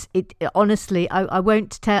 Honestly, I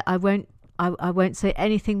won't say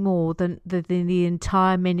anything more than the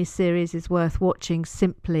entire miniseries is worth watching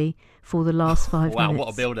simply for the last 5 minutes. Wow,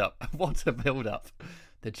 what a build-up. What a build-up.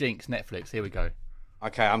 The Jinx, Netflix. Here we go.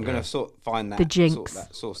 Okay, I'm going to find that. The Jinx.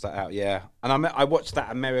 Source that out, yeah. And I watched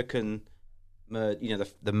that American, the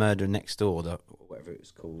Murder Next Door, whatever it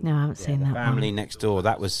was called. No, I haven't seen that Family one. Next Door.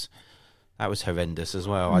 That was horrendous as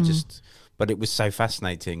well. But it was so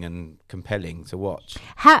fascinating and compelling to watch.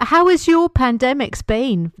 How has your pandemics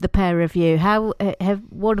been, the pair of you? What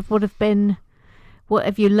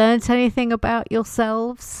have you learnt anything about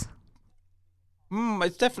yourselves?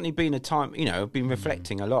 It's definitely been a time, I've been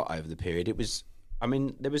reflecting a lot over the period. There was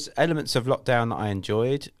elements of lockdown that I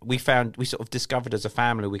enjoyed. We sort of discovered as a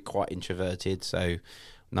family we're quite introverted, so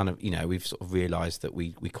we've sort of realised that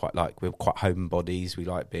we're quite homebodies. We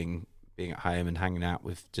like being at home and hanging out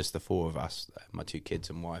with just the four of us, my 2 kids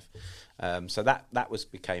and wife. So that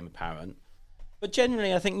became apparent. But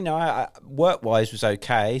generally, I think, work-wise was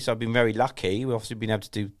okay. So I've been very lucky. We've obviously been able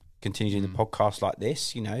to continue doing the podcast like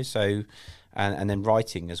this, so... And then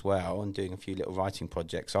writing as well, and doing a few little writing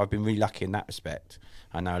projects. So I've been really lucky in that respect.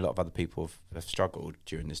 I know a lot of other people have struggled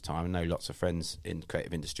during this time. I know lots of friends in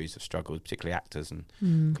creative industries have struggled, particularly actors and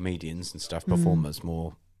comedians and stuff, performers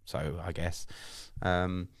more so, I guess.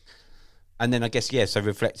 And then I guess, so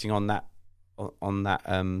reflecting on that,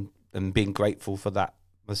 and being grateful for the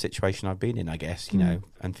situation I've been in, I guess,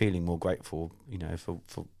 and feeling more grateful,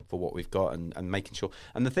 for what we've got and making sure.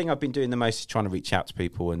 And the thing I've been doing the most is trying to reach out to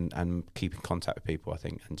people and keep in contact with people, I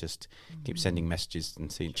think, and just keep sending messages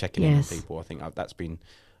and checking in on people. I think that's been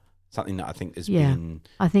something that I think has been.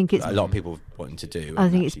 I think it's a lot of people wanting to do. I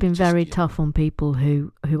think it's been very tough on people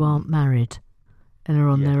who aren't married and are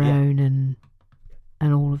on their own and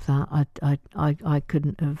all of that. I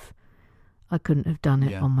couldn't have done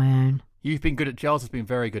it on my own. You've been good at... Giles has been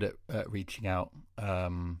very good at reaching out.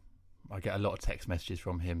 I get a lot of text messages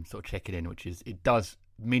from him sort of checking in, it does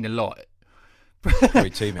mean a lot.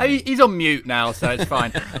 Too many. He's on mute now, so it's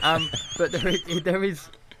fine. But there's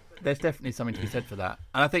definitely something to be said for that.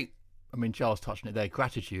 And I think, Giles touched on it there,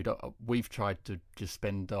 gratitude. We've tried to just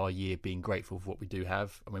spend our year being grateful for what we do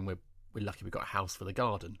have. We're we're lucky we got a house for the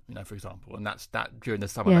garden, for example, and that during the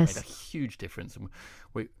summer that made a huge difference. And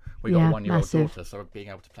we got a 1-year-old daughter, so being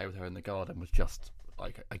able to play with her in the garden was just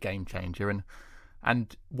like a game changer.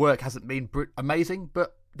 And work hasn't been amazing,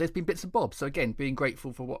 but there's been bits and bobs. So again, being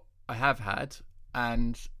grateful for what I have had,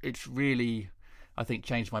 and it's really, I think,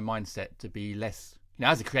 changed my mindset to be less.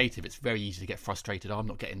 As a creative, it's very easy to get frustrated. I'm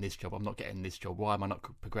not getting this job. I'm not getting this job. Why am I not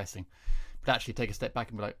progressing? But actually take a step back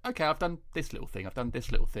and be like, okay, I've done this little thing. I've done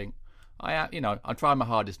this little thing. I'm trying my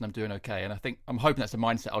hardest and I'm doing okay. And I'm hoping that's a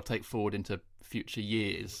mindset I'll take forward into future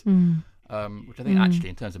years, which I think actually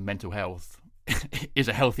in terms of mental health is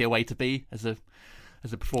a healthier way to be as a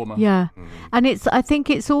performer. Yeah. And I think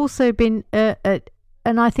it's also been, and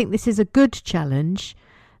I think this is a good challenge,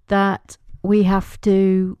 that we have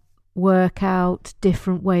to work out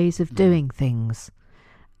different ways of doing things.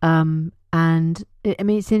 And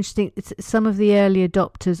it's interesting. Some of the early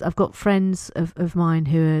adopters, I've got friends of mine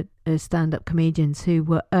who are stand-up comedians who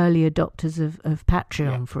were early adopters of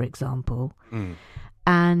Patreon, for example.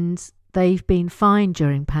 And they've been fine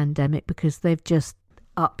during pandemic because they've just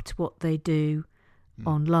upped what they do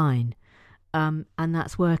online. And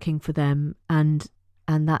that's working for them. And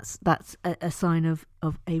that's a sign of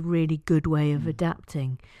a really good way of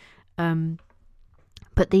adapting.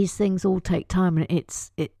 But these things all take time, and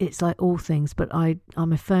it's like all things. But I'm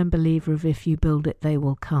a firm believer of if you build it, they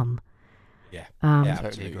will come. Yeah, I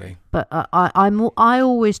totally agree. But I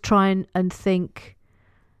always try and think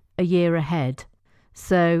a year ahead.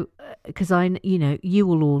 So because you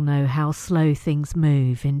will all know how slow things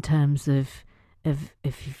move in terms of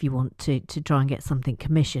if you want to try and get something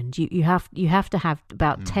commissioned, you have to have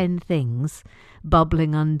about 10 things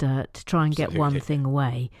bubbling under to try and get one thing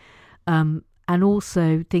away. And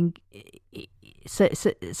also think,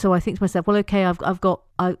 so I think to myself, well, okay, I've got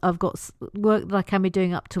work that I can be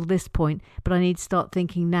doing up till this point, but I need to start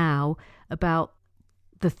thinking now about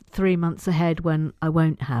the 3 months ahead when I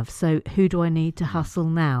won't have. So who do I need to hustle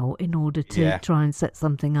now in order to try and set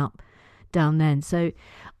something up down then? So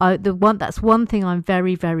that's one thing I'm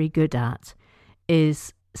very, very good at,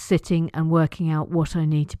 is sitting and working out what I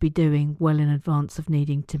need to be doing well in advance of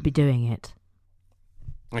needing to be doing it.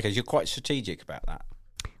 Okay, you're quite strategic about that.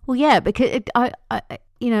 Well, yeah, because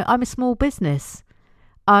I'm a small business.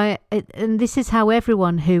 And this is how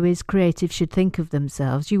everyone who is creative should think of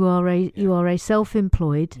themselves. You are a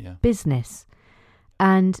self-employed business,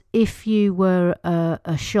 and if you were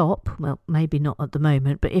a shop, well, maybe not at the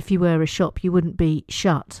moment, but if you were a shop, you wouldn't be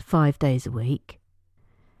shut 5 days a week,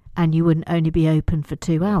 and you wouldn't only be open for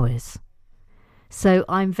 2 hours. So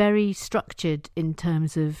I'm very structured in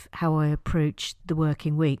terms of how I approach the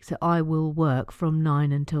working week. So I will work from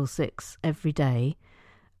 9 until 6 every day,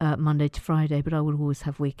 Monday to Friday, but I will always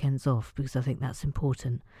have weekends off because I think that's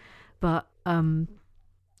important. But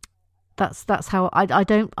that's how I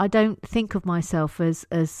don't think of myself as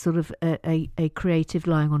sort of a creative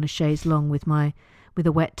lying on a chaise longue with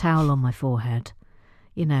a wet towel on my forehead,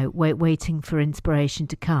 waiting for inspiration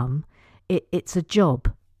to come. It's a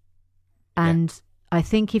job. And I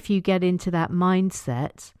think if you get into that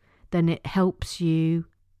mindset, then it helps you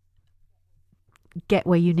get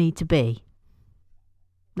where you need to be.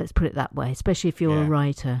 Let's put it that way, especially if you're a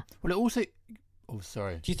writer. Well, it also... Oh,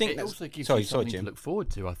 sorry. Do you think it also gives you something to look forward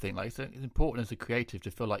to, I think. Like, it's important as a creative to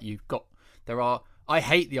feel like you've got... I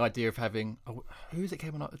hate the idea of having... who's it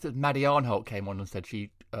came on? Maddie Arnholt came on and said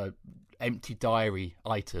she... empty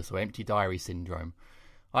diary-itis or empty diary syndrome.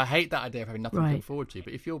 I hate that idea of having nothing to look forward to.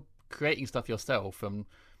 But if you're creating stuff yourself and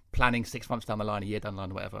planning 6 months down the line, a year down the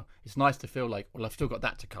line, or whatever, it's nice to feel like, well, I've still got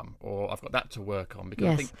that to come, or I've got that to work on. Because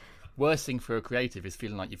I think worst thing for a creative is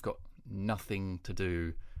feeling like you've got nothing to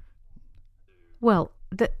do. Well,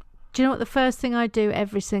 do you know what the first thing I do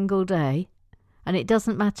every single day, and it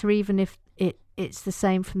doesn't matter even if it's the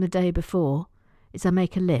same from the day before, is I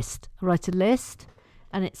make a list. I write a list,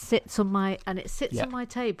 and it sits on my on my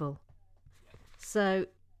table. So,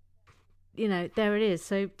 there it is.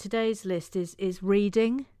 So today's list is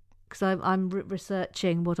reading, because I'm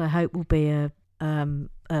researching what I hope will be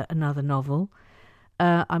another novel.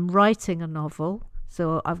 I'm writing a novel,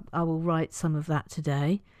 so I will write some of that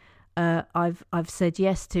today. I've said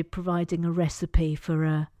yes to providing a recipe for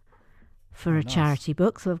a charity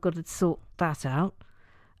book, so I've got to sort that out.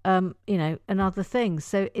 And other things.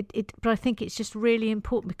 So but I think it's just really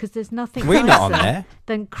important, because there's nothing We're not on there.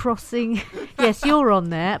 Than crossing. Yes, you're on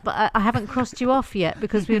there, but I haven't crossed you off yet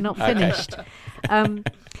because we're not finished.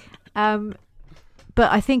 But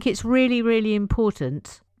I think it's really, really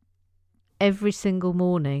important every single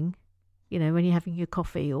morning, when you're having your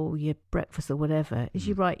coffee or your breakfast or whatever, is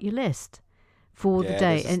you write your list, for the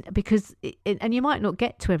day, and because and you might not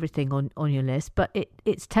get to everything on your list, but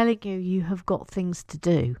it's telling you have got things to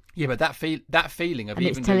do. Yeah, but that feeling of and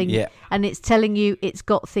even it's telling doing... and it's telling you it's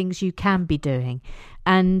got things you can be doing,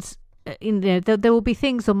 and there will be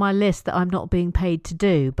things on my list that I'm not being paid to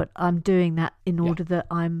do, but I'm doing that in order that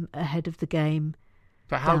I'm ahead of the game.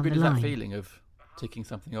 But how good is that feeling of ticking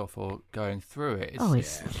something off or going through it?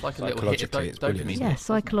 It's like a little hit of dopamine. Yeah,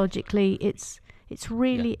 psychologically, it's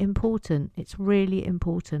really important. It's really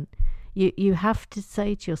important. You have to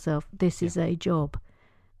say to yourself, this is a job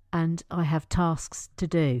and I have tasks to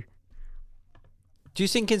do. Do you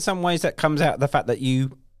think in some ways that comes out of the fact that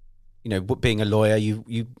you being a lawyer,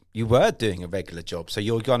 you were doing a regular job, so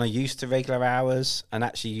you're kind of used to regular hours, and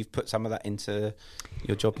actually you've put some of that into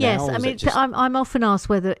your job now? Yes, I mean, I'm often asked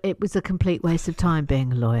whether it was a complete waste of time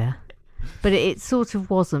being a lawyer. But it sort of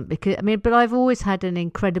wasn't, because but I've always had an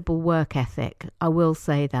incredible work ethic. I will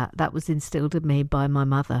say that was instilled in me by my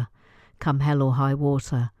mother, come hell or high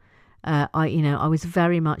water. I was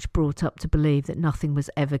very much brought up to believe that nothing was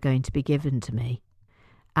ever going to be given to me,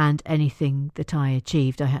 and anything that I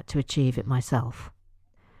achieved, I had to achieve it myself.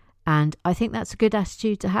 And I think that's a good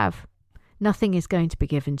attitude to have. Nothing is going to be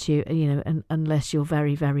given to you, unless you're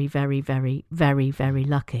very, very, very, very, very, very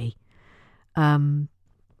lucky.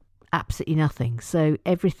 Absolutely nothing. So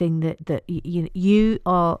everything that you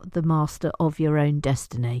are the master of your own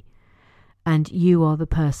destiny, and you are the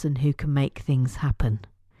person who can make things happen.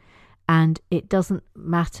 And it doesn't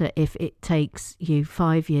matter if it takes you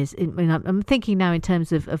 5 years. I'm thinking now in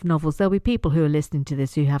terms of novels. There'll be people who are listening to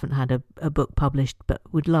this who haven't had a book published but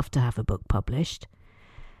would love to have a book published.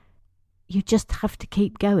 You just have to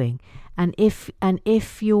keep going. And if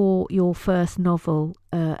your first novel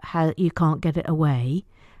you can't get it away,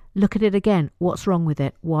 look at it again. What's wrong with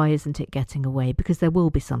it? Why isn't it getting away? Because there will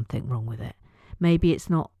be something wrong with it. Maybe it's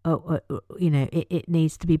not, it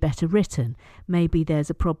needs to be better written. Maybe there's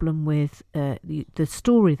a problem with the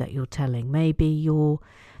story that you're telling. Maybe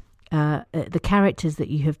the characters that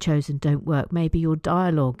you have chosen don't work. Maybe your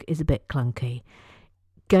dialogue is a bit clunky.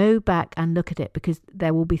 Go back and look at it, because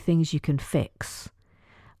there will be things you can fix.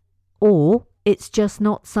 Or it's just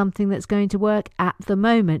not something that's going to work at the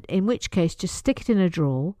moment, in which case just stick it in a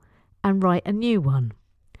drawer and write a new one.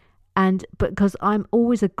 And because I'm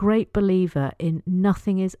always a great believer in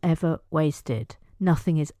nothing is ever wasted.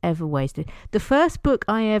 Nothing is ever wasted. The first book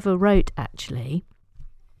I ever wrote, actually,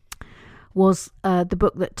 was the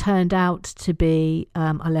book that turned out to be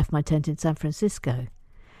I Left My Tent in San Francisco.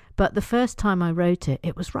 But the first time I wrote it,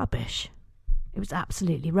 it was rubbish. It was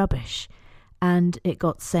absolutely rubbish. And it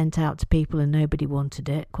got sent out to people and nobody wanted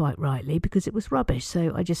it, quite rightly, because it was rubbish.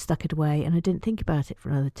 So I just stuck it away and I didn't think about it for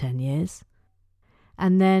another 10 years.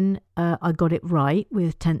 And then I got it right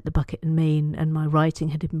with Tent, the Bucket and Me, and my writing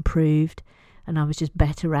had improved and I was just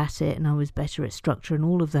better at it and I was better at structure and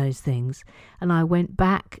all of those things. And I went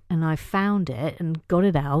back and I found it and got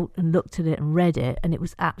it out and looked at it and read it, and it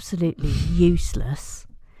was absolutely useless.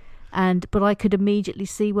 But I could immediately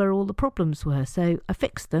see where all the problems were. So I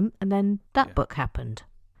fixed them, and then that book happened.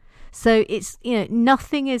 So it's,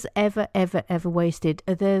 nothing is ever, ever, ever wasted.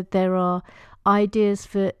 There are ideas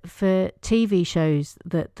for TV shows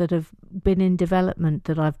that have been in development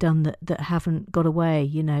that I've done that haven't got away.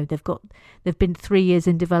 They've been 3 years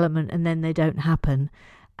in development and then they don't happen.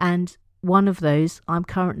 And one of those I'm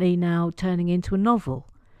currently now turning into a novel.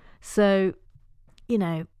 So,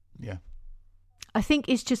 I think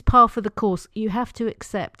it's just par for the course. You have to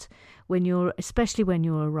accept especially when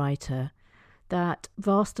you're a writer, that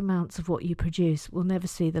vast amounts of what you produce will never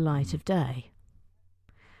see the light of day.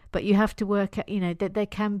 But you have to work at, that there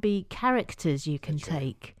can be characters you can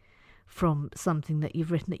take from something that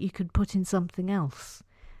you've written that you could put in something else.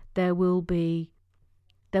 There will be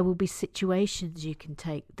situations you can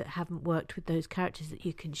take that haven't worked with those characters that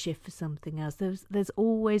you can shift for something else. There's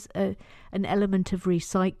always an element of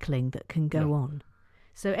recycling that can go on.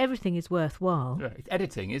 So everything is worthwhile. Yeah, it's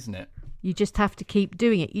editing, isn't it? You just have to keep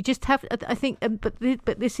doing it. You just have, I think, but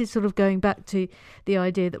this is sort of going back to the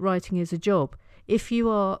idea that writing is a job. If you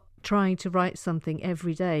are trying to write something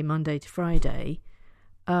every day, Monday to Friday,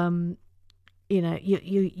 you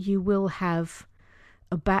will have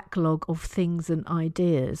a backlog of things and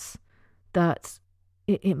ideas that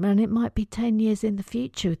it might be 10 years in the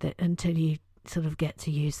future until you sort of get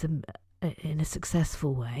to use them in a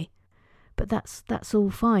successful way. But that's all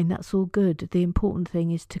fine. That's all good. The important thing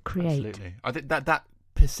is to create. Absolutely. I think that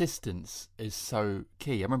persistence is so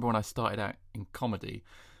key. I remember when I started out in comedy,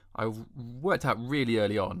 I worked out really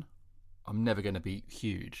early on, I'm never going to be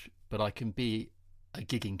huge, but I can be a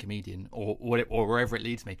gigging comedian or wherever it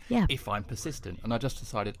leads me, if I'm persistent. And I just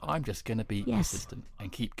decided I'm just going to be persistent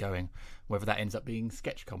and keep going, whether that ends up being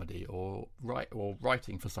sketch comedy or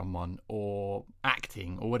writing for someone or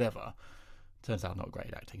acting or whatever. Turns out I'm not great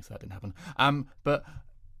at acting, so that didn't happen. But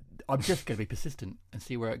I'm just going to be persistent and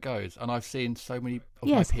see where it goes. And I've seen so many of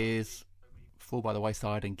my peers fall by the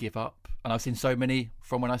wayside and give up. And I've seen so many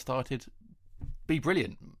from when I started be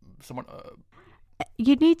brilliant. Someone...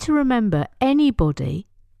 You need to remember, anybody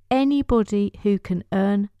who can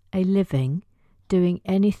earn a living doing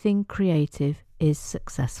anything creative is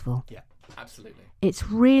successful. Yeah, absolutely. It's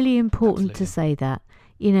really important to say that.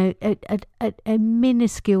 You know, a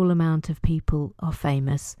minuscule amount of people are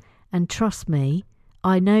famous, and trust me,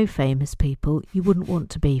 I know famous people. You wouldn't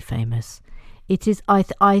want to be famous. It is.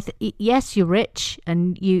 Yes, you're rich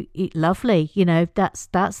and you eat lovely. You know,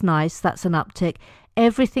 that's nice. That's an uptick.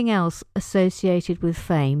 Everything else associated with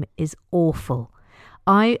fame is awful.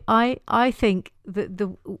 I think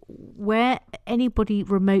that where anybody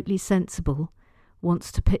remotely sensible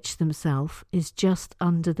wants to pitch themselves is just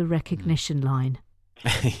under the recognition line.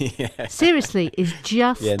 Seriously, is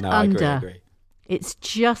just under. I agree. It's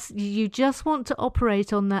just, you just want to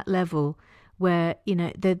operate on that level where, you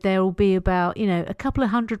know, there will be about, you know, a couple of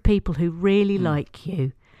hundred people who really like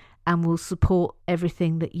you and will support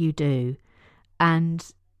everything that you do. And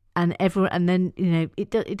then, you know,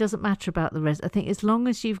 it doesn't matter about the rest. I think as long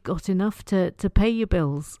as you've got enough to pay your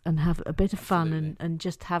bills and have a bit of fun and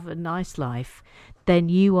just have a nice life, then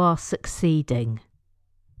you are succeeding.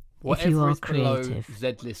 Whatever if you are is creative.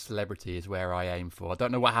 below Z-list celebrity is where I aim for. I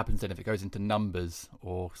don't know what happens then if it goes into numbers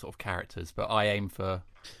or sort of characters, but I aim for.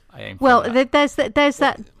 Well, that. there's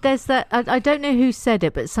that. I don't know who said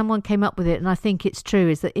it, but someone came up with it, and I think it's true.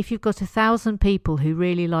 Is that if you've got 1,000 people who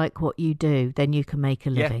really like what you do, then you can make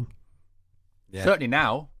a living. Yeah. Certainly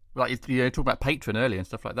now, like you know, talking about Patreon earlier and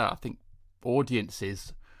stuff like that. I think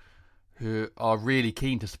audiences who are really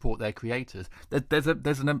keen to support their creators. There's a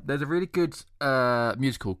really good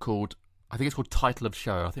musical called, I think it's called Title of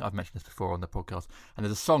Show. I think I've mentioned this before on the podcast. And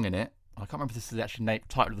there's a song in it. I can't remember if this is the actual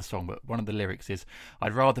title of the song, but one of the lyrics is,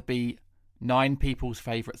 "I'd rather be 9 people's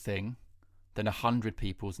favourite thing than 100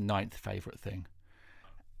 people's 9th favourite thing."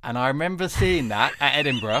 And I remember seeing that at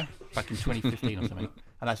Edinburgh back in 2015 or something,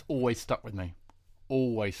 and that's always stuck with me.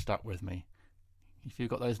 Always stuck with me. If you've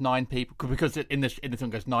got those 9 people, because in the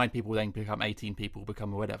song goes 9 people, then become 18 people,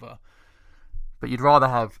 become whatever. But you'd rather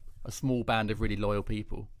have a small band of really loyal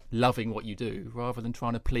people loving what you do rather than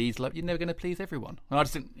trying to please. You're never going to please everyone. And I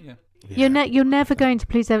just think, you're never going to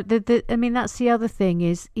please. I mean, that's the other thing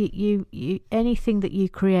is you anything that you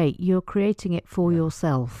create, you're creating it for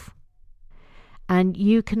yourself. And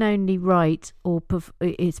you can only write,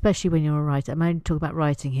 especially when you're a writer. I'm only talking about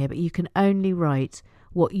writing here, but you can only write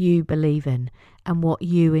what you believe in and what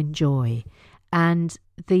you enjoy. And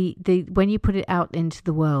the when you put it out into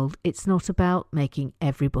the world, it's not about making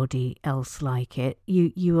everybody else like it.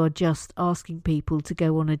 You are just asking people to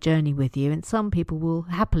go on a journey with you, and some people will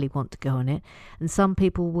happily want to go on it, and some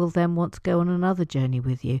people will then want to go on another journey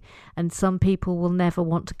with you, and some people will never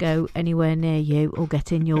want to go anywhere near you or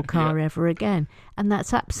get in your car ever again, and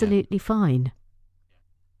that's absolutely fine.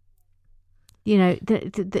 You know,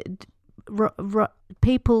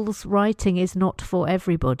 people's writing is not for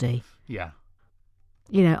everybody. Yeah.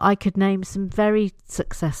 You know, I could name some very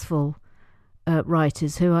successful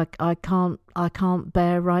writers who I can't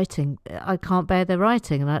bear writing. I can't bear their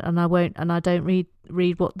writing, and I won't, and I don't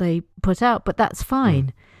read what they put out. But that's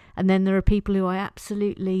fine. And then there are people who I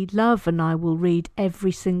absolutely love, and I will read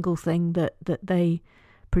every single thing that they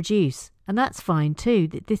produce, and that's fine too.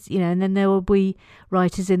 And then there will be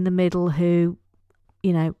writers in the middle who,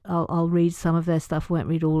 you know, I'll read some of their stuff, won't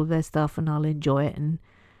read all of their stuff, and I'll enjoy it. And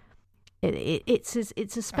it's a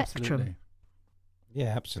spectrum. Absolutely.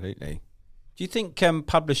 Yeah, absolutely. Do you think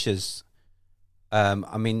publishers?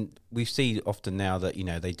 I mean, we see often now that, you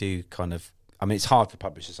know, they do kind of. I mean, it's hard for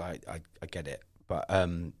publishers. I get it, but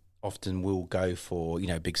often will go for, you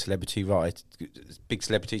know, big celebrities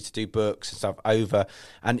to do books and stuff over,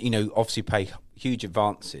 and, you know, obviously pay huge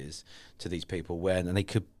advances to these people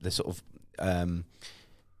they're sort of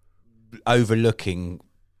overlooking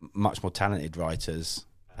much more talented writers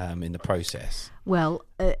in the process. Well,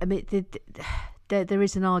 I mean, there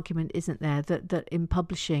is an argument, isn't there, that in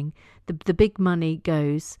publishing, the big money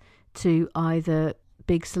goes to either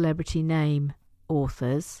big celebrity name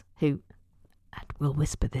authors who, and we'll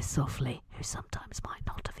whisper this softly, who sometimes might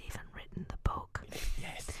not have even written the book.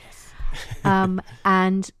 Yes.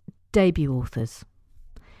 And debut authors.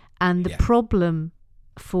 And the problem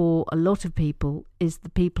for a lot of people is the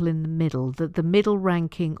people in the middle, the middle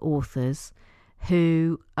ranking authors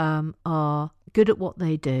who are good at what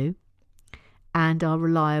they do and are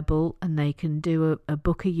reliable, and they can do a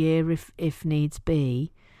book a year if needs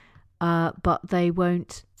be, but they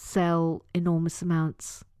won't sell enormous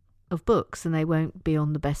amounts of books, and they won't be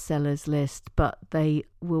on the bestsellers list, but they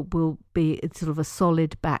will be sort of a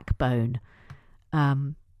solid backbone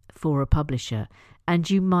for a publisher. And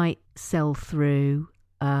you might sell through,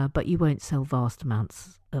 but you won't sell vast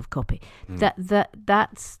amounts of copy.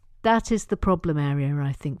 That is the problem area,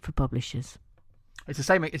 I think, for publishers. It's the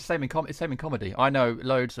same. It's the same in comedy. I know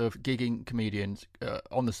loads of gigging comedians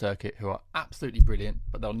on the circuit who are absolutely brilliant,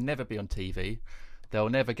 but they'll never be on TV. They'll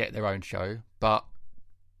never get their own show, but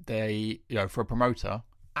they, for a promoter,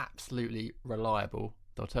 absolutely reliable.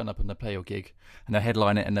 They'll turn up and they'll play your gig and they'll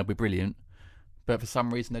headline it and they'll be brilliant. But for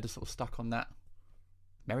some reason, they're just sort of stuck on that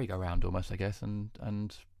merry-go-round almost, I guess, and I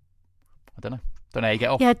don't know how you get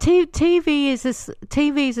off. Yeah, TV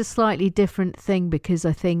is a slightly different thing, because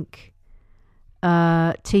I think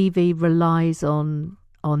TV relies on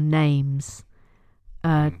names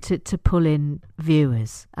to pull in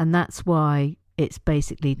viewers, and that's why it's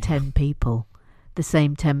basically 10 people, the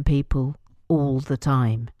same 10 people all the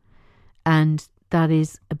time, and that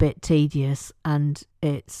is a bit tedious, and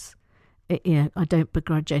I don't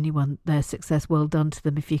begrudge anyone their success. Well done to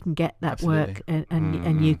them if you can get that work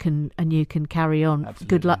and you can carry on. Absolutely.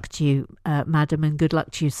 Good luck to you, madam, and good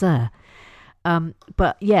luck to you, sir.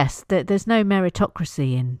 But yes, there's no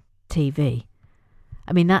meritocracy in TV.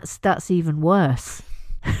 I mean, that's even worse.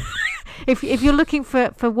 If you're looking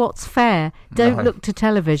for what's fair, don't look to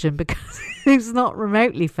television, because it's not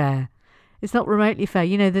remotely fair. It's not remotely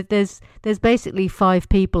fair. That there's basically 5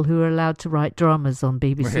 people who are allowed to write dramas on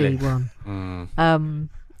BBC Really? One.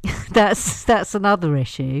 That's another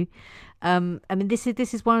issue. I mean, this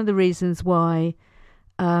is one of the reasons why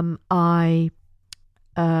I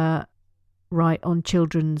write on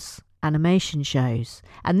children's animation shows.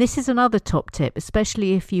 And this is another top tip,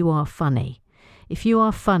 especially if you are funny. If you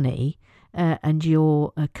are funny and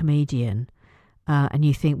you're a comedian, and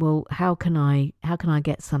you think, well, how can I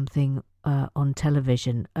get something on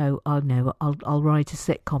television? Oh, no, I'll write a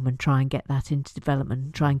sitcom and try and get that into development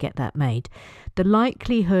and try and get that made. The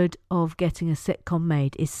likelihood of getting a sitcom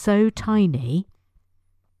made is so tiny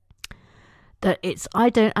that I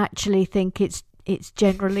don't actually think it's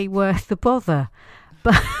generally worth the bother.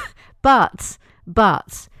 But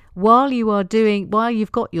while you've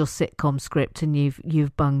got your sitcom script and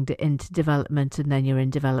you've bunged it into development, and then you're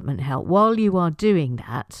in development hell, while you are doing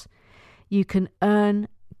that, you can earn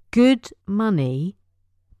good money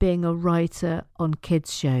being a writer on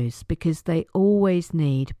kids' shows, because they always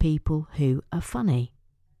need people who are funny.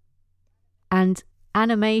 And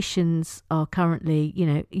animations are currently,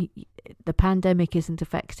 the pandemic isn't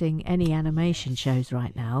affecting any animation shows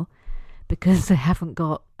right now, because they haven't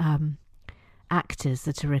got actors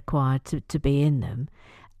that are required to be in them.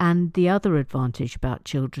 And the other advantage about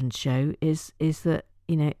children's show is that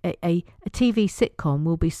a TV sitcom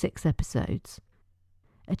will be 6 episodes.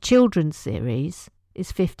 A children's series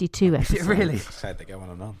is 52 episodes. Is it really? Sad they go on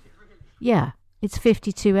and on. Yeah, it's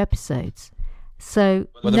 52 episodes. So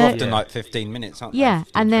they're often like 15 minutes, aren't they? Yeah,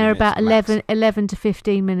 and they're about 11 to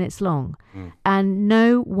 15 minutes long. And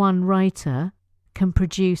no one writer can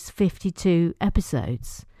produce 52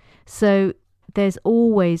 episodes. So there's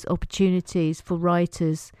always opportunities for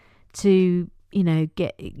writers to,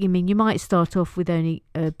 you might start off with only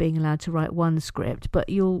being allowed to write 1 script, but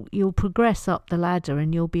you'll progress up the ladder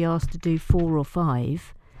and you'll be asked to do 4 or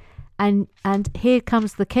 5. And here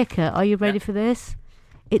comes the kicker. Are you ready for this?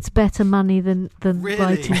 It's better money than really?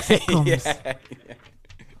 Writing sitcoms. Yeah.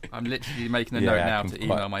 I'm literally making a note now to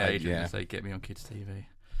email my agent and say, get me on kids' TV.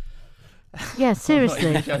 Yeah,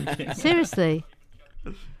 seriously.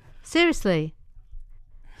 Seriously.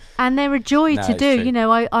 And they're a joy to do.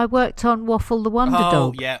 True. I worked on Waffle the Wonder Dog.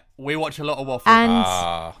 Oh, yeah. We watch a lot of Waffle. And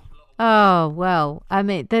oh, well, I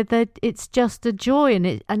mean, it's just a joy,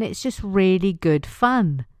 and it's just really good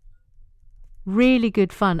fun. Really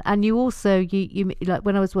good fun. And you also, you like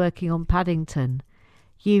when I was working on Paddington,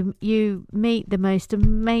 you meet the most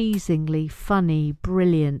amazingly funny,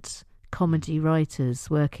 brilliant comedy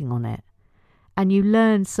writers working on it. And you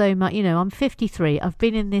learn so much. I'm 53. I've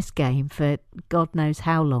been in this game for God knows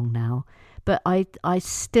how long now. But I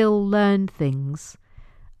still learn things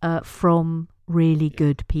from really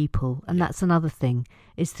good people. And that's another thing,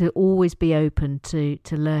 is to always be open to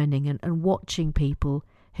learning and watching people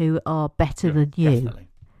who are better than you. Definitely.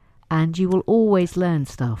 And you will always learn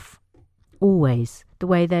stuff. Always. The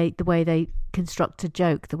way they construct a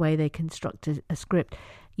joke, the way they construct a script.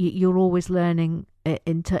 You're always learning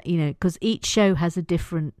because each show has a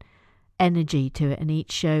different energy to it, and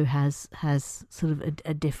each show has sort of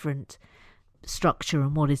a different structure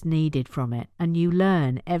and what is needed from it, and you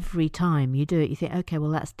learn every time you do it. You think, okay,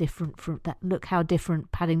 well, that's different from that. Look how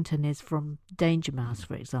different Paddington is from Danger Mouse,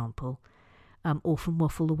 for example, or from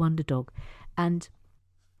Waffle the Wonder Dog, and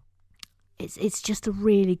it's just a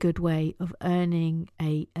really good way of earning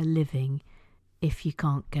a living if you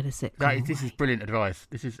can't get a sitcom. This is brilliant advice.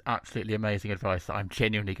 This is absolutely amazing advice that I'm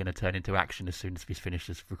genuinely going to turn into action as soon as we finish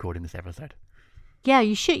recording this episode. Yeah,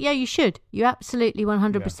 you should. Yeah, you should. You absolutely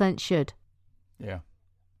 100% should. Yeah.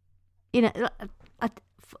 You know,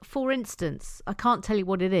 for instance, I can't tell you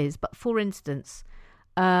what it is, but for instance,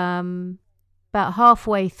 about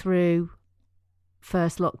halfway through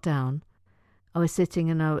first lockdown, I was sitting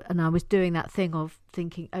and I was doing that thing of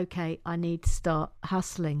thinking, okay, I need to start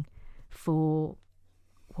hustling for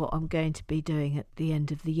what I'm going to be doing at the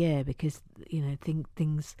end of the year, because, you know,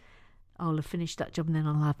 things, I'll have finished that job and then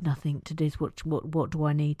I'll have nothing to do. What do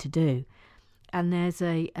I need to do? And there's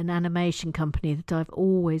an animation company that I've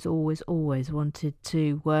always wanted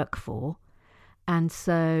to work for, and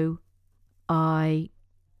so I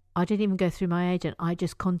didn't even go through my agent. I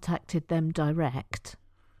just contacted them direct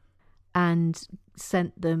and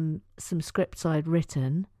sent them some scripts I'd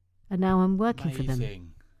written, and now I'm working for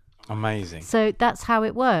them. Amazing. So that's how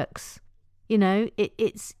it works. You know,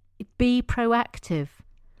 it's be proactive.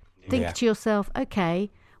 Think to yourself,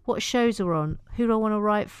 okay, what shows are on? Who do I want to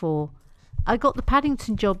write for? I got the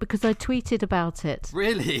Paddington job because I tweeted about it.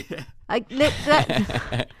 Really? I got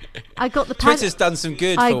the Twitter's done some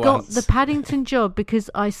good for once. I got the Paddington job because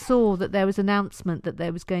I saw that there was an announcement that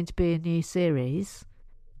there was going to be a new series,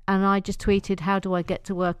 and I just tweeted, how do I get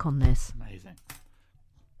to work on this? Amazing.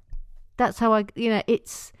 That's how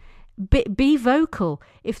it's be vocal.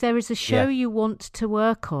 If there is a show you want to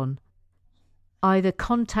work on, either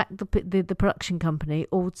contact the production company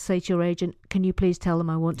or say to your agent, can you please tell them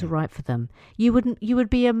I want to write for them? You would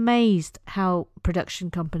be amazed how production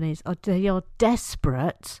companies are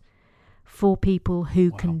desperate for people who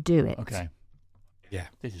can do it. Okay. Yeah.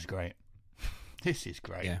 This is great. This is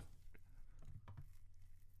great. Yeah.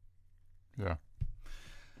 Yeah.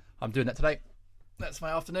 I'm doing that today. That's my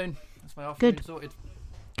afternoon. Good. Sorted.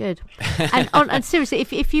 Good. And seriously,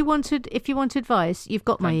 if you wanted advice, you've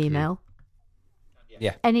got my email.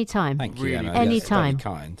 Yeah. Anytime. Thank you. Really, anytime.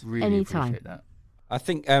 Very kind. Really anytime. Appreciate that. I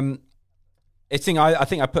think I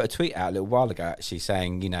think I put a tweet out a little while ago actually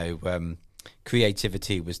saying, you know,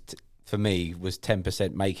 creativity was for me was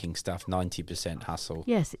 10% making stuff, 90% hustle.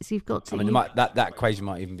 Yes, you've got to. I mean, that equation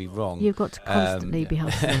might even be wrong. You've got to constantly be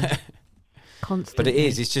hustling. Constantly. But it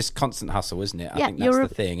is. It's just constant hustle, isn't it? Yeah, I think that's the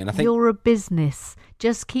thing. And I think you're a business.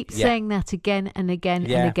 Just keep saying that again and again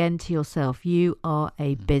and again to yourself. You are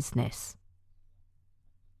a business.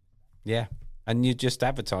 Yeah, and you're just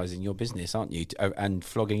advertising your business, aren't you? And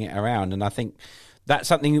flogging it around. And I think that's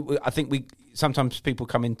something. I think we sometimes people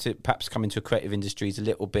come into a creative industries a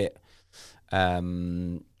little bit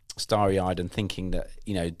starry-eyed and thinking that,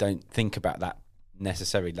 you know, don't think about that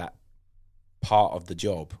necessarily, that part of the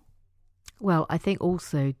job. Well, I think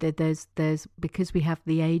also that there's because we have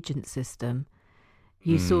the agent system,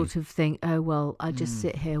 you sort of think, oh well, I just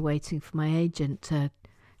sit here waiting for my agent to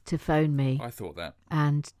phone me. I thought that.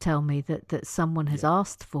 And tell me that someone has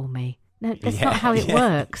asked for me. No, that's not how it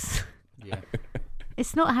works. Yeah.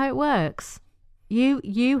 It's not how it works.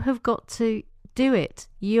 You have got to do it.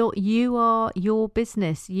 You are your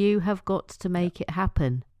business. You have got to make it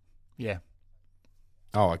happen. Yeah.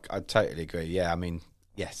 Oh, I totally agree. Yeah, I mean,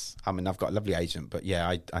 yes. I mean, I've got a lovely agent, but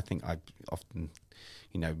yeah, I think I often,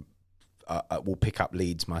 you know, will pick up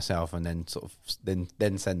leads myself and then sort of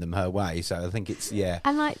then send them her way. So I think it's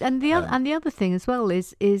And the other thing as well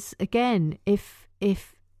is again, if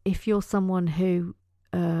you're someone who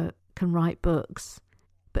can write books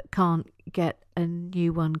but can't get a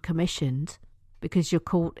new one commissioned because you're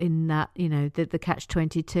caught in that, you know, the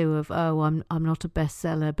catch-22 of, oh, I'm not a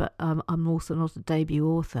bestseller, but I'm also not a debut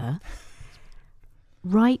author.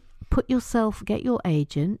 Get your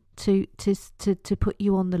agent to put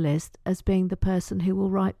you on the list as being the person who will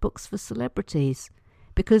write books for celebrities,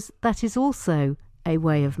 because that is also a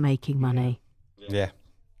way of making money. Yeah.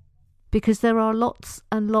 Because there are lots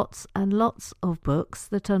and lots and lots of books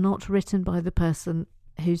that are not written by the person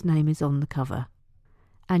whose name is on the cover,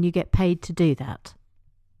 and you get paid to do that.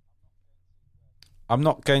 I'm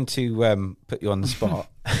not going to put you on the spot.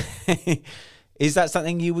 Is that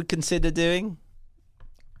something you would consider doing?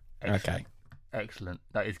 Excellent. Okay. Excellent.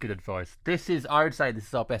 That is good advice. I would say this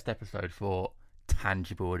is our best episode for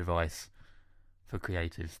tangible advice for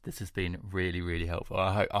creatives. This has been really, really helpful.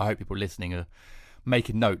 I hope people listening are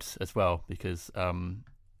making notes as well, because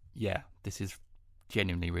yeah, this is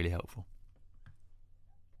genuinely really helpful.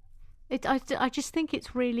 I just think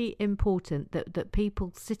it's really important that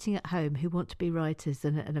people sitting at home who want to be writers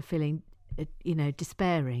and are feeling,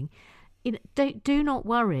 despairing, do not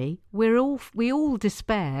worry. We all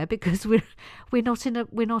despair because we're not in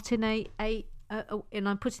a and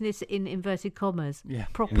I'm putting this in inverted commas,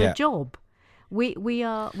 proper job. We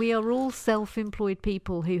are all self-employed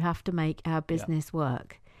people who have to make our business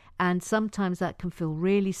work, and sometimes that can feel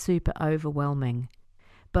really super overwhelming.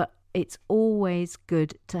 But it's always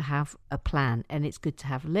good to have a plan, and it's good to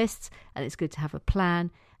have lists, and it's good to have a plan,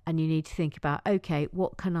 and you need to think about, okay,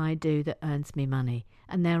 what can I do that earns me money?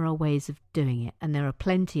 And there are ways of doing it, and there are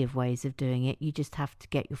plenty of ways of doing it. You just have to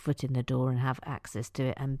get your foot in the door and have access to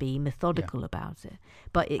it and be methodical about it.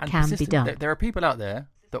 But it can be done. There are people out there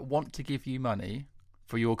that want to give you money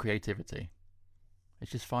for your creativity.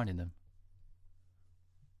 It's just finding them.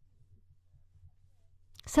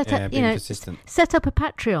 Set up a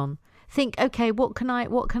Patreon. Think, okay, what can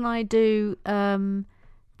I do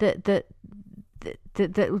that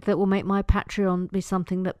will make my Patreon be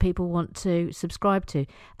something that people want to subscribe to,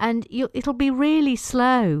 and it'll be really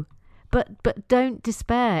slow, but don't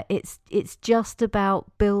despair. It's just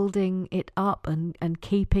about building it up and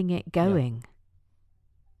keeping it going. Yeah.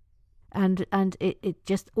 And it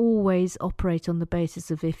just always operate on the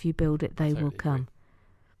basis of if you build it, they will come.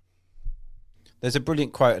 There's a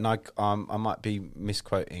brilliant quote, and I might be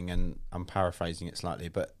misquoting and I'm paraphrasing it slightly,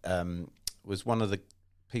 but was one of the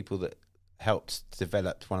people that helped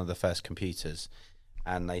develop one of the first computers,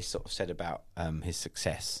 and they sort of said about his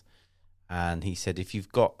success, and he said, if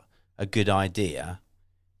you've got a good idea,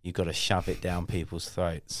 you've got to shove it down people's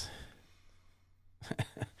throats.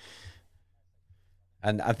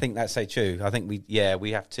 And I think that's so true. I think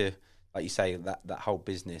we have to, like you say, that whole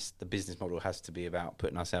business, the business model has to be about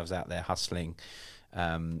putting ourselves out there, hustling,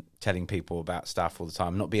 telling people about stuff all the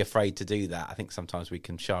time, not be afraid to do that. I think sometimes we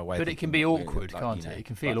can shy away. But it can be awkward, can't it? It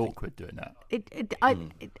can feel awkward doing that.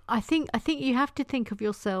 I think you have to think of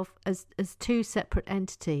yourself as two separate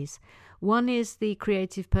entities. One is the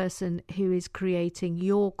creative person who is creating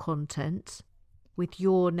your content with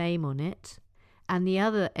your name on it, and the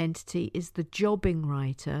other entity is the jobbing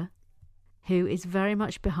writer, who is very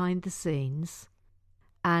much behind the scenes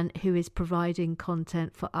and who is providing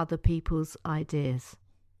content for other people's ideas.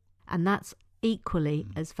 And that's equally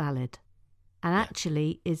as valid, and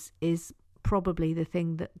actually is probably the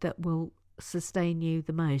thing that will sustain you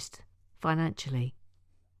the most financially.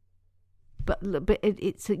 But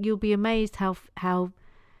it's you'll be amazed how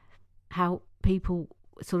people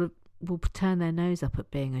sort of will turn their nose up at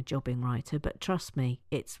being a jobbing writer, but trust me,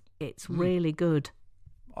 it's really good.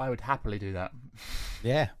 I would happily do that.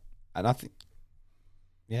 Yeah, and I think,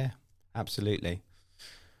 yeah, absolutely.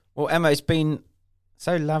 Well, Emma, it's been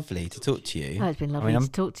so lovely to talk to you. Oh, it's been lovely to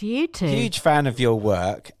talk to you too. Huge fan of your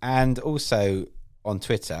work, and also on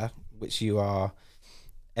Twitter, which you are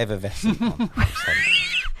effervescent on.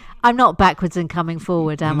 I'm not backwards and coming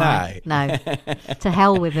forward, am I? No. To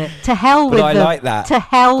hell with it. To hell with them. I like that. To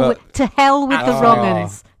hell with the wrong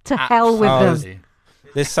uns. To hell with them.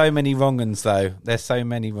 There's so many wrong uns, though. There's so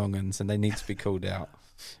many wrong uns, and they need to be called out.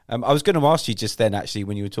 I was going to ask you just then, actually,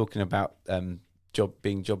 when you were talking about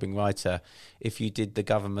jobbing writer, if you did the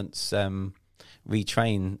government's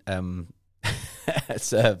retrain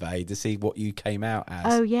survey to see what you came out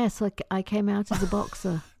as. Oh, yes. I came out as a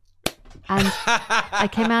boxer. And I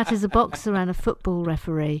came out as a boxer and a football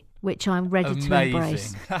referee, which I'm ready to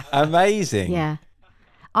embrace. Amazing. Yeah.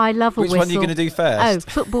 I love a whistle. Which one are you going to do first?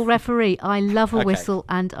 Oh, football referee. I love a whistle,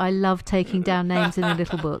 and I love taking down names in a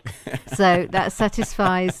little book. So that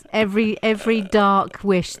satisfies every dark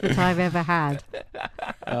wish that I've ever had.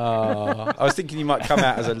 Oh, I was thinking you might come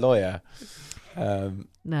out as a lawyer.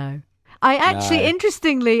 No. I actually,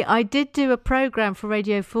 interestingly, I did do a programme for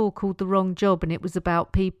Radio 4 called The Wrong Job, and it was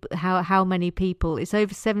about people, how many people, it's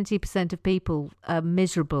over 70% of people are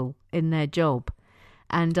miserable in their job.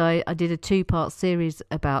 And I did a 2-part series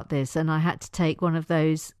about this, and I had to take one of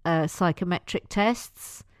those psychometric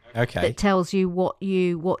tests that tells you what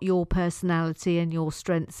your personality and your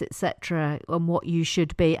strengths, etc., and what you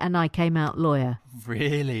should be. And I came out lawyer.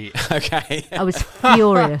 Really? Okay. I was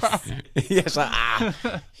furious. Yes,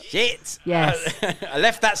 shit. Yes. I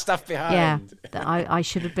left that stuff behind. Yeah, I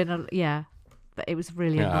should have been but it was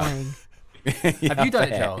really annoying. Have you done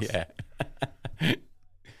it, Charles? Yeah.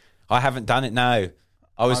 I haven't done it. No.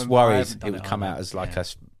 I was worried it would come out as like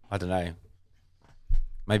I don't know.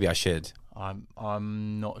 Maybe I should.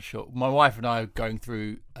 I'm not sure. My wife and I are going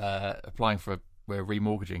through applying we're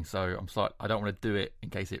remortgaging, so I'm sorry, I don't want to do it in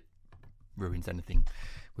case it ruins anything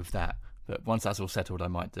with that. But once that's all settled, I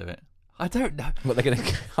might do it. I don't know. What, they're going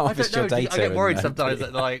to harvest your data? I get worried sometimes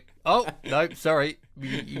that, like, oh, no, sorry,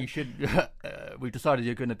 you should. We've decided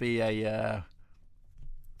you're going to be a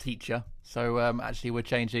teacher, so actually we're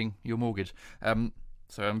changing your mortgage. So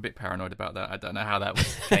I'm a bit paranoid about that. I don't know how that would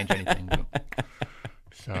change anything. But,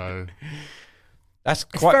 so that's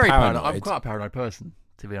quite very paranoid. I'm quite a paranoid person,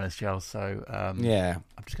 to be honest, Charles. So yeah,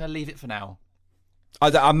 I'm just going to leave it for now.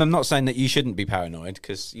 I'm not saying that you shouldn't be paranoid,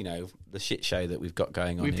 because the shit show that we've got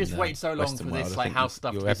going on. We've just waited so long Western for world, this, like house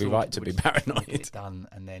stuff. You're every right to be paranoid. Get it done,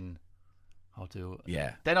 and then I'll do.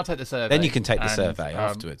 Yeah. Then I'll take the survey. Then you can take the survey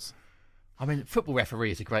afterwards. I mean, football referee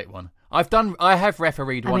is a great one. I have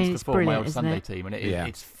refereed once before my old Sunday team, and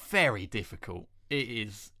it's very difficult. It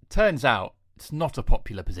is. Turns out it's not a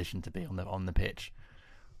popular position to be on the pitch.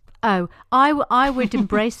 Oh, I would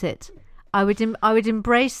embrace it. I would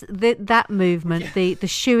embrace that movement, the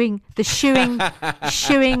shooing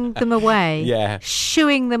shooing them away,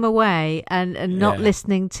 shooing them away, and not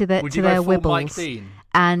listening to their wibbles. Mike Dean?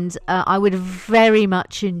 And I would very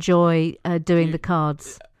much enjoy doing the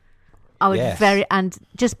cards. I would and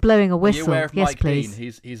just blowing a whistle. Are you aware of yes, Mike please.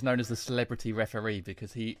 Dean? He's known as the celebrity referee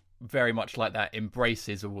because he very much like that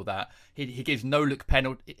embraces all that. He gives no look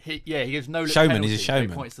penalty. He gives no look showman. Penalty. He's a showman.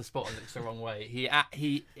 He points the spot and looks the wrong way.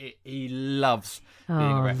 He loves being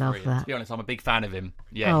a referee. I love that. To be honest, I'm a big fan of him.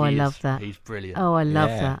 Yeah, I love that. He's brilliant. Oh, I love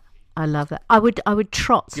that. I love that. I would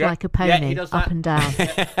trot like a pony up and down.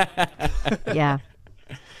 Yeah.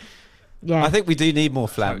 Yeah, I think we do need more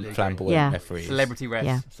flamboyant referees. Celebrity refs.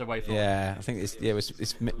 Yeah. So wait for I think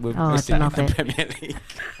we're I'd love it. Premier League.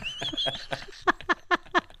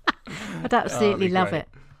 I'd absolutely love it.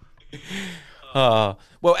 Oh,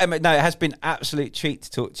 well, Emma, no, it has been an absolute treat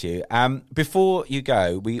to talk to you. Before you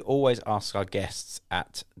go, we always ask our guests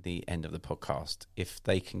at the end of the podcast if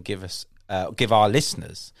they can give our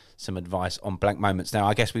listeners some advice on blank moments. Now,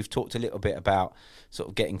 I guess we've talked a little bit about sort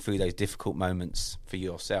of getting through those difficult moments for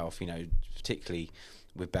yourself, particularly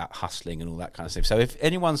about hustling and all that kind of stuff. So if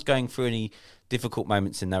anyone's going through any difficult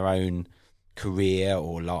moments in their own career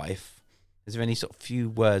or life, is there any sort of few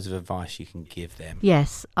words of advice you can give them?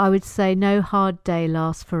 Yes, I would say no hard day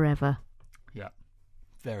lasts forever. Yeah,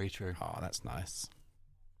 very true. Oh, that's nice.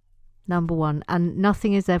 Number one, and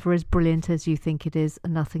nothing is ever as brilliant as you think it is,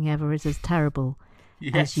 and nothing ever is as terrible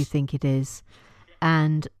as you think it is.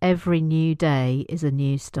 And every new day is a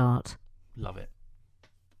new start. Love it.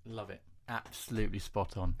 Love it. Absolutely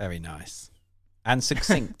spot on. Very nice. And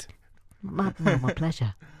succinct. My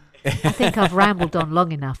pleasure. I think I've rambled on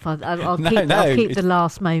long enough. I'll keep the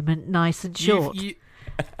last moment nice and short.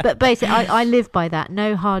 But basically, I live by that.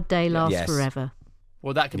 No hard day lasts forever.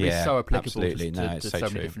 Well, that can be so applicable to so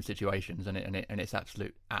many different situations, and it's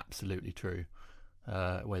absolutely true.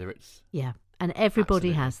 Whether it's and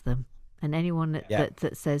everybody has them, and anyone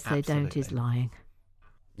that says they don't is lying.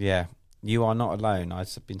 Yeah, you are not alone.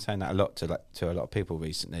 I've been saying that a lot to a lot of people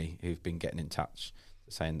recently who've been getting in touch,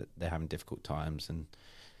 saying that they're having difficult times, and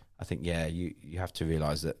I think you have to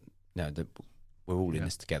realise that that we're all in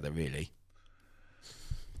this together, really.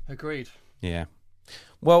 Agreed. Yeah.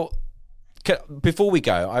 Well, before we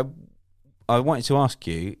go, I wanted to ask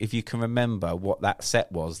you if you can remember what that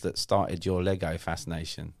set was that started your Lego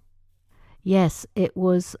fascination. Yes, it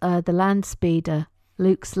was the Landspeeder,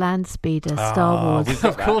 Luke's Landspeeder, Star Wars.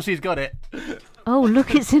 Of course he's got it. Oh,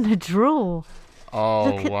 look, it's in a drawer. Oh,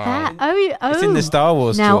 look at wow. that. Oh, it's in the Star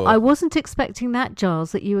Wars drawer. Now, I wasn't expecting that,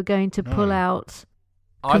 Giles, that you were going to pull out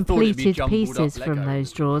completed pieces from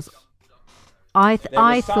those drawers. I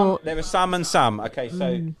thought there were some and some. Okay,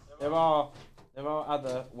 so there are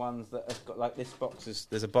other ones that have got like this box.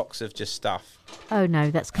 There's a box of just stuff. Oh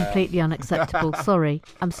no, that's completely unacceptable. Sorry,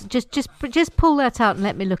 just pull that out and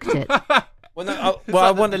let me look at it. Well, no,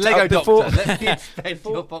 I want the Lego doctor. Let me inspect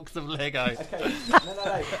your box of Lego. Okay.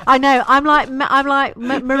 No. I know. I'm like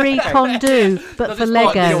Marie Kondo, but for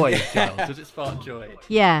Lego. Does it spark joy?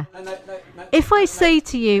 Yeah. No. If I say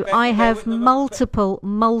to you, I have multiple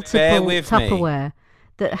Tupperware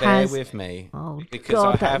that has. Bear with me. Oh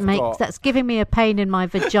God, that's giving me a pain in my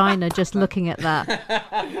vagina just looking at that.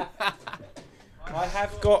 I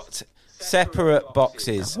have got separate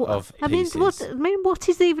boxes of pieces. What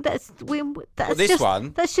is even that's this just,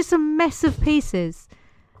 one? That's just a mess of pieces.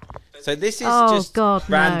 So this is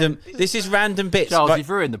random. No. This is random bits. Charles, you've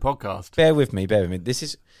ruined the podcast. Bear with me. This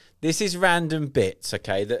is random bits,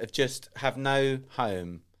 okay, that have no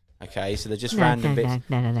home. Okay, so they're just random bits.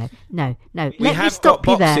 No. Let me stop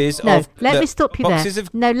you there. Let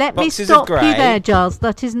me stop you there, Giles.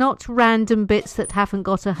 That is not random bits that haven't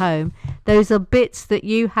got a home. Those are bits that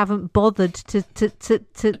you haven't bothered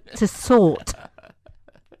to sort.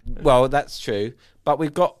 Well, that's true. But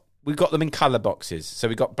we've got them in colour boxes. So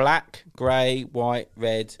we've got black, grey, white,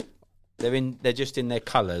 red. They're just in their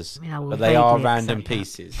colours, but they are random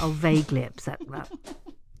pieces. I'll vaguely accept that.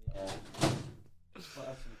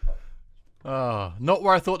 Not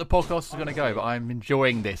where I thought the podcast was going to go, but I'm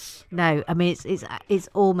enjoying this. No, I mean it's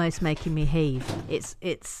almost making me heave. It's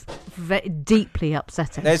deeply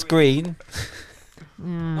upsetting. There's green.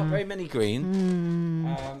 Not very many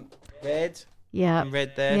green. Red. Yeah. And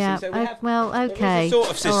red there. Yeah. So Okay. There is a sort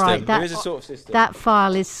of system. All right. There is a sort of system. That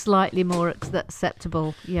file is slightly more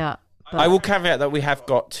acceptable. Yeah. But I will caveat that we have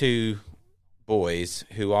got 2 boys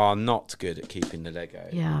who are not good at keeping the Lego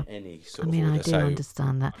in any sort of order. I do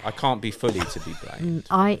understand that. I can't be fully to be blamed.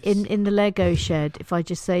 In the Lego shed, if I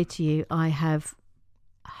just say to you, I have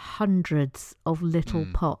hundreds of little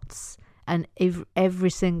pots, and every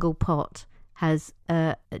single pot has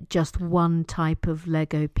just one type of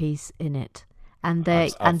Lego piece in it, and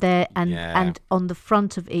and on the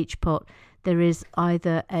front of each pot there is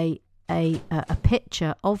either a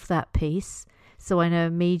picture of that piece, so I know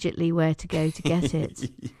immediately where to go to get it,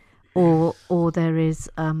 or there is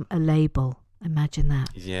a label. Imagine that.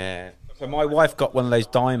 Yeah. So my wife got one of those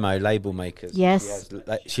Dymo label makers. Yes.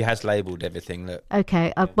 She has labelled everything. Look.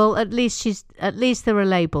 Okay. Well, at least there are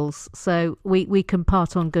labels, so we can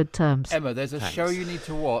part on good terms. Emma, there's a show you need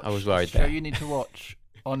to watch. I was worried there. You need to watch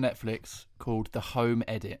on Netflix called The Home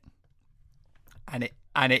Edit, and it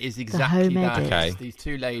is exactly that. Okay. It's these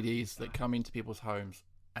 2 ladies that come into people's homes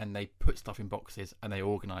and they put stuff in boxes and they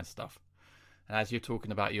organise stuff. And as you're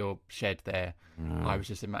talking about your shed there, I was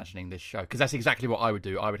just imagining this show, because that's exactly what I would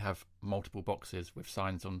do. I would have multiple boxes with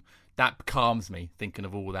signs on. That calms me, thinking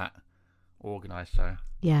of all that organised. So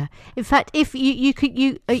yeah, in fact, if you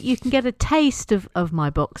can get a taste of my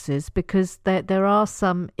boxes, because there are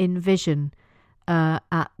some in Vision when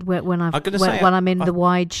I'm in the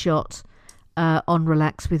wide shot on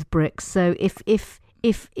Relax with Bricks. So if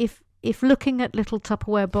looking at little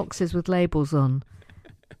Tupperware boxes with labels on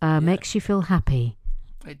makes you feel happy,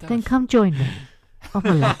 then come join me on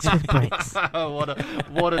Relax with Bricks.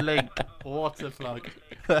 What a link! What a plug!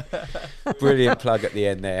 Brilliant plug at the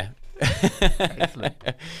end there. Excellent.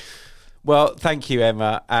 Well, thank you,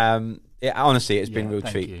 Emma. Honestly, it's been a real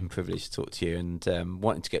treat and privilege to talk to you, and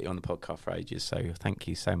wanting to get you on the podcast for ages. So thank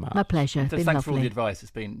you so much. My pleasure. Thanks lovely. for all the advice.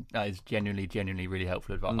 It's genuinely really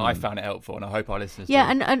helpful advice. I found it helpful, and I hope our listeners do.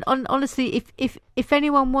 And honestly, if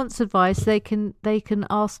anyone wants advice, they can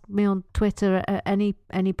ask me on Twitter at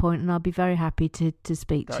any point, and I'll be very happy to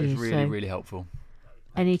speak to you. That is really, really helpful.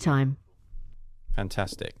 Anytime.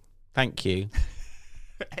 Fantastic. Thank you.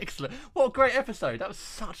 Excellent. What a great episode. That was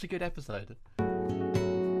such a good episode.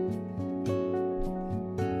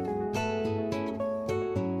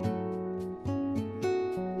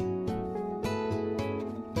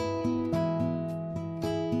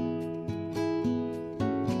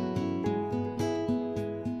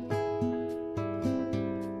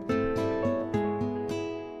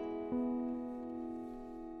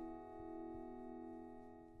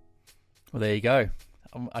 Well, there you go.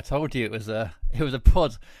 I told you it was a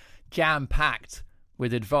pod jam-packed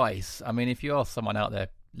with advice. I mean, if you are someone out there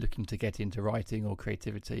looking to get into writing or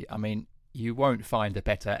creativity, I mean, you won't find a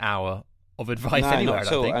better hour of advice anywhere. Not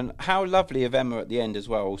at all. And how lovely of Emma at the end as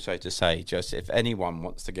well, also to say, just if anyone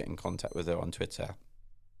wants to get in contact with her on Twitter,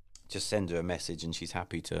 just send her a message and she's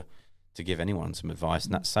happy to give anyone some advice.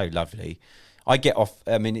 And that's so lovely. I get off,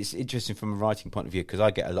 I mean, it's interesting from a writing point of view, because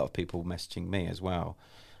I get a lot of people messaging me as well.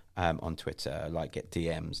 On Twitter, like get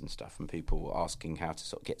DMs and stuff from people asking how to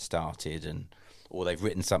sort of get started, or they've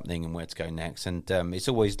written something and where to go next. And it's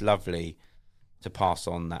always lovely to pass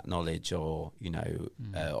on that knowledge, or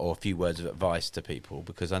or a few words of advice to people,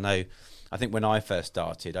 because I think when I first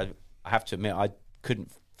started, I have to admit I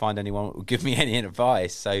couldn't find anyone who would give me any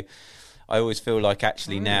advice. So I always feel like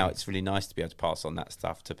actually now it's really nice to be able to pass on that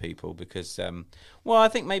stuff to people, because I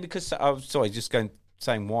think maybe because I was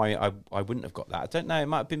saying why I wouldn't have got that. I don't know. It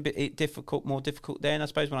might have been a bit more difficult then. I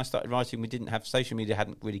suppose when I started writing, we didn't have social media,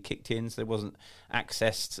 hadn't really kicked in, so there wasn't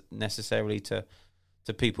access necessarily to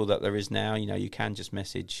people that there is now. You can just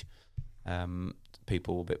message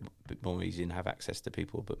people a bit more easily and have access to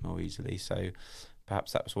people a bit more easily. So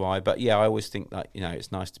perhaps that's why. But yeah, I always think that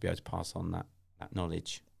it's nice to be able to pass on that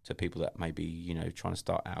knowledge to people that may be trying to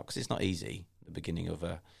start out, because it's not easy at the beginning of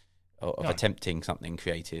attempting something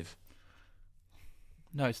creative.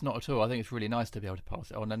 No, it's not at all. I think it's really nice to be able to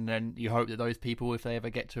pass it on, and then you hope that those people, if they ever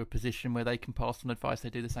get to a position where they can pass on advice, they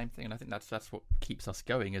do the same thing. And I think that's what keeps us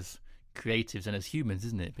going as creatives and as humans,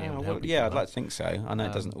 isn't it? I'd like to think so. I know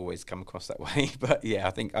it doesn't always come across that way, but yeah,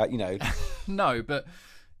 I think No, but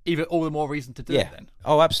even all the more reason to do it then.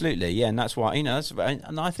 Oh, absolutely. Yeah, and that's why,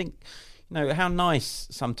 and I think, how nice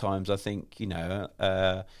sometimes, I think,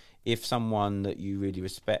 if someone that you really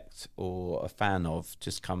respect or a fan of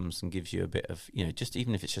just comes and gives you a bit of, just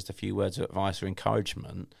even if it's just a few words of advice or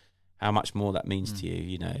encouragement, how much more that means to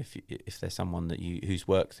you, if there's someone that whose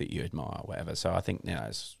work that you admire or whatever. So I think,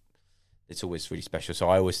 it's always really special. So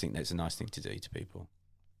I always think that's a nice thing to do to people.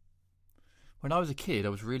 When I was a kid, I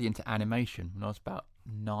was really into animation. When I was about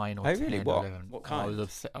 9 or 10 really? or What? 11. What kind?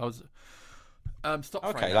 I was stop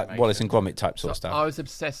frame Okay, like animation. Wallace and Gromit type sort of stuff. I was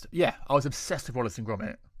obsessed. Yeah, I was obsessed with Wallace and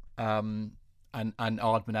Gromit, and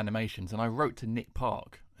Aardman Animations. And I wrote to Nick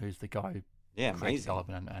Park, who's the guy who created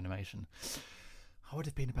Aardman Animation. I would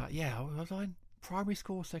have been about was I in primary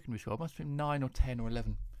school or secondary school? I must have been 9 or 10 or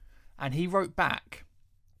 11. And he wrote back,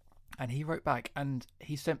 and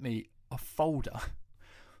he sent me a folder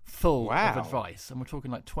full of advice, and we're talking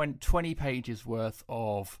like 20 pages worth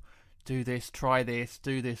of do this, try this,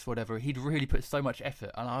 do this, whatever. He'd really put so much effort,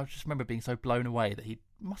 and I just remember being so blown away that it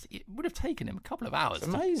would have taken him a couple of hours to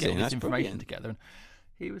get all this information together. And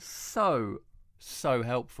he was so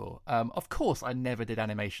helpful. Of course, I never did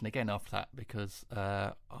animation again after that because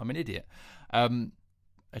I'm an idiot.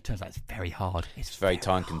 It turns out it's very hard. It's very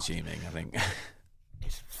time consuming, I think.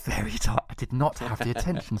 It's very tight. I did not have the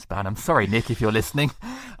attention span. I'm sorry, Nick, if you're listening.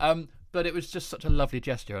 But it was just such a lovely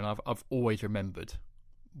gesture, and I've always remembered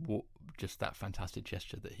just that fantastic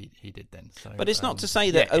gesture that he did then. So, but it's not to say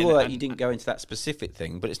that you didn't go into that specific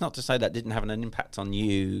thing. But it's not to say that didn't have an impact on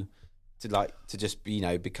you to just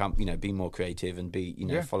become be more creative and be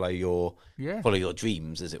follow your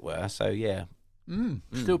dreams, as it were. So yeah.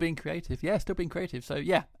 Still being creative. So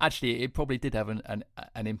yeah, actually, it probably did have an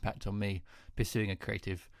impact on me pursuing a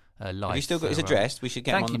creative life. Have you still got his address? We should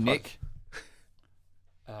get him on the Nick.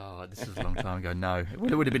 Oh, this was a long time ago. No, it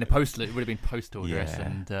would have been a postal. It would have been postal address.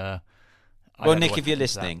 And well, Nick, if you're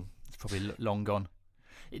listening, it's probably long gone.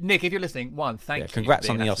 Nick, if you're listening, thank you. Congrats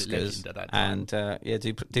on the Oscars, and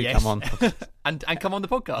do come on and come on the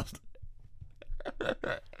podcast.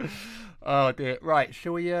 Oh dear. Right,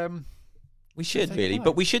 shall we? We should really,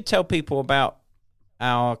 but we should tell people about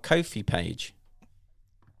our Ko-fi page.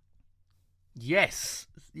 Yes,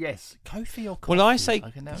 Ko-fi or Ko-fi? Well, I say,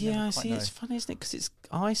 it's funny, isn't it? Because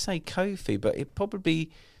I say Ko-fi, but it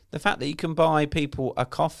probably, the fact that you can buy people a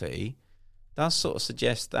coffee does sort of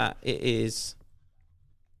suggest that it is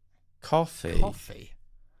coffee. Coffee?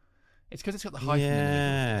 It's because it's got the hyphen in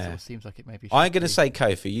it. It sort of seems like it maybe. I'm going to say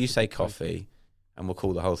Ko-fi, you say coffee, and we'll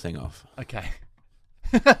call the whole thing off. Okay.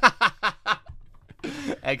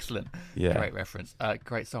 Excellent. Yeah. Great reference.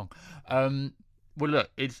 Great song. Well,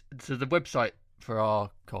 look, so the website for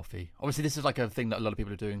our coffee. Obviously, this is like a thing that a lot of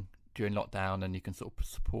people are doing during lockdown, and you can sort of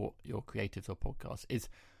support your creatives or podcasts. Is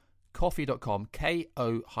ko-fi.com,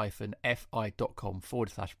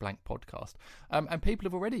 ko-fi.com/blank podcast. And people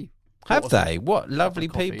have already. Have they? What lovely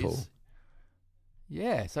people.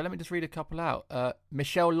 Yeah. So let me just read a couple out.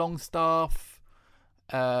 Michelle Longstaff.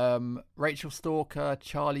 Rachel Stalker,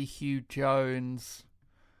 Charlie Hugh Jones,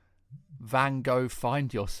 Van Gogh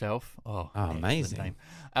Find Yourself. Oh, amazing.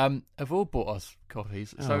 Name. Have all bought us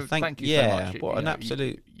coffees. So thank you so much. What an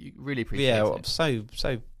absolute. You really appreciate it. Yeah, I'm so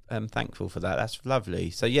thankful for that. That's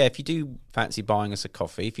lovely. So yeah, if you do fancy buying us a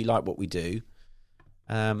coffee, if you like what we do,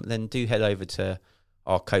 then do head over to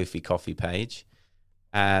our Ko-fi coffee page.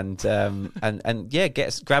 And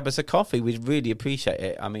grab us a coffee. We'd really appreciate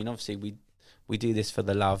it. I mean, obviously we do this for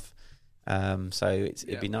the love, so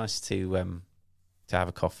it'd be nice to have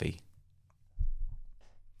a coffee.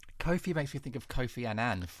 Kofi makes me think of Kofi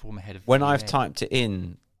Annan, former head of. When I've typed it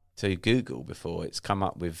in to Google before, it's come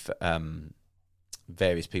up with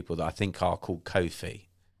various people that I think are called Kofi,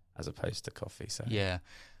 as opposed to coffee. So yeah,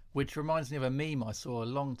 which reminds me of a meme I saw a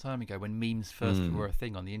long time ago when memes first were a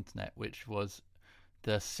thing on the internet, which was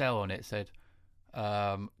the cell on it said.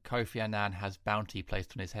 Kofi Annan has bounty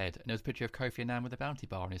placed on his head, and there was a picture of Kofi Annan with a bounty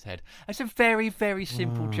bar on his head. It's a very, very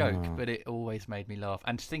simple joke, but it always made me laugh,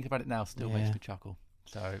 and to think about it now still makes me chuckle.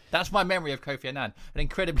 So that's my memory of Kofi Annan, an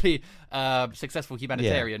incredibly successful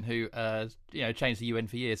humanitarian who changed the UN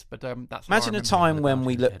for years. But that's imagine a time when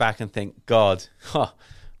we look back and think, God,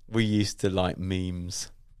 we used to like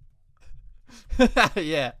memes.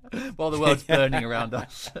 Yeah, while the world's burning around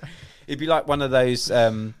us. It'd be like one of those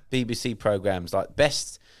BBC programs, like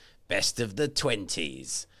best of the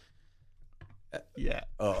 20s. Yeah.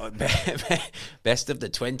 Best of the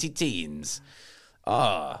 20 teens.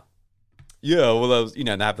 Yeah. Well, those, they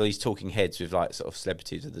have these talking heads with like sort of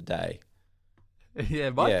celebrities of the day. Yeah,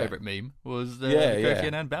 my favourite meme was the Kofi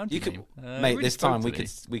Annan bounty meme. Mate, really this time we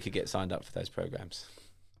could get signed up for those programs.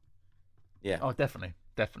 Yeah. Oh, definitely.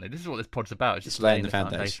 definitely. This is what this pod's about. It's just laying laying the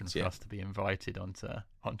foundation for yeah. us to be invited onto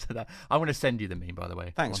that. I'm going to send you the meme, by the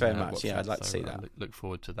way. Thanks very much. Yeah, I'd like to see that. Look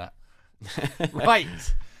forward to that. Right.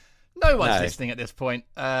 No one's listening at this point.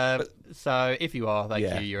 So if you are,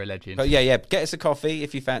 thank you. You're a legend. But yeah. Get us a coffee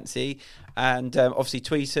if you fancy. And obviously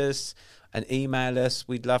tweet us and email us.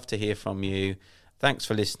 We'd love to hear from you. Thanks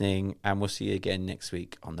for listening. And we'll see you again next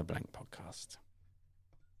week on the Blank Podcast.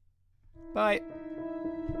 Bye.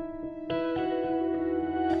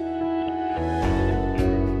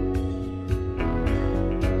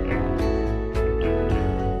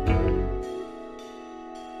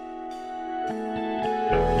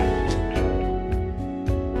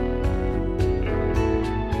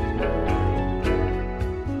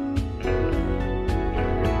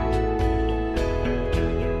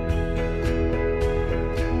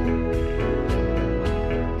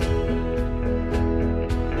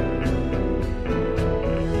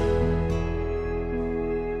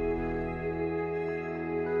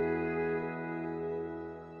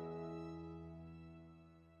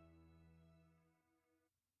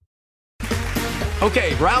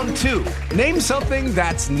 Okay, round 2. Name something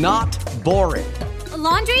that's not boring. A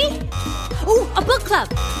laundry? Ooh, a book club.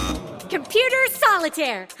 Computer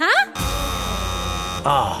solitaire, huh?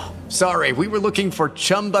 Ah, oh, sorry, we were looking for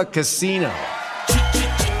Chumba Casino.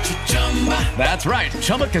 That's right,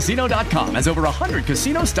 ChumbaCasino.com has over 100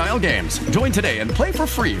 casino-style games. Join today and play for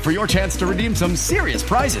free for your chance to redeem some serious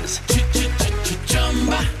prizes.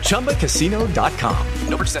 ChumbaCasino.com.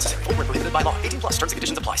 No purchase necessary. Void where prohibited by law. 18+. Terms and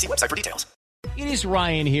conditions apply. See website for details. It is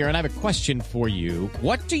Ryan here, and I have a question for you.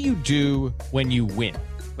 What do you do when you win?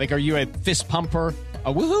 Like, are you a fist pumper,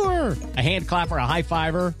 a woohooer, a hand clapper, a high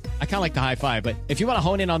fiver? I kind of like the high five, but if you want to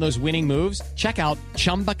hone in on those winning moves, check out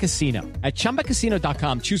Chumba Casino. At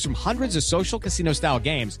ChumbaCasino.com, choose from hundreds of social casino-style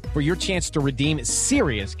games for your chance to redeem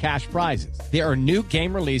serious cash prizes. There are new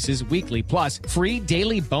game releases weekly, plus free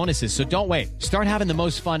daily bonuses, so don't wait. Start having the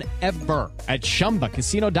most fun ever at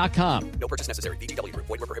ChumbaCasino.com. No purchase necessary. VGW. Void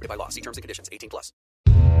where prohibited by law. See terms and conditions. 18+.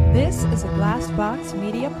 This is a Glass Box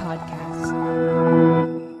Media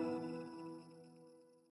Podcast.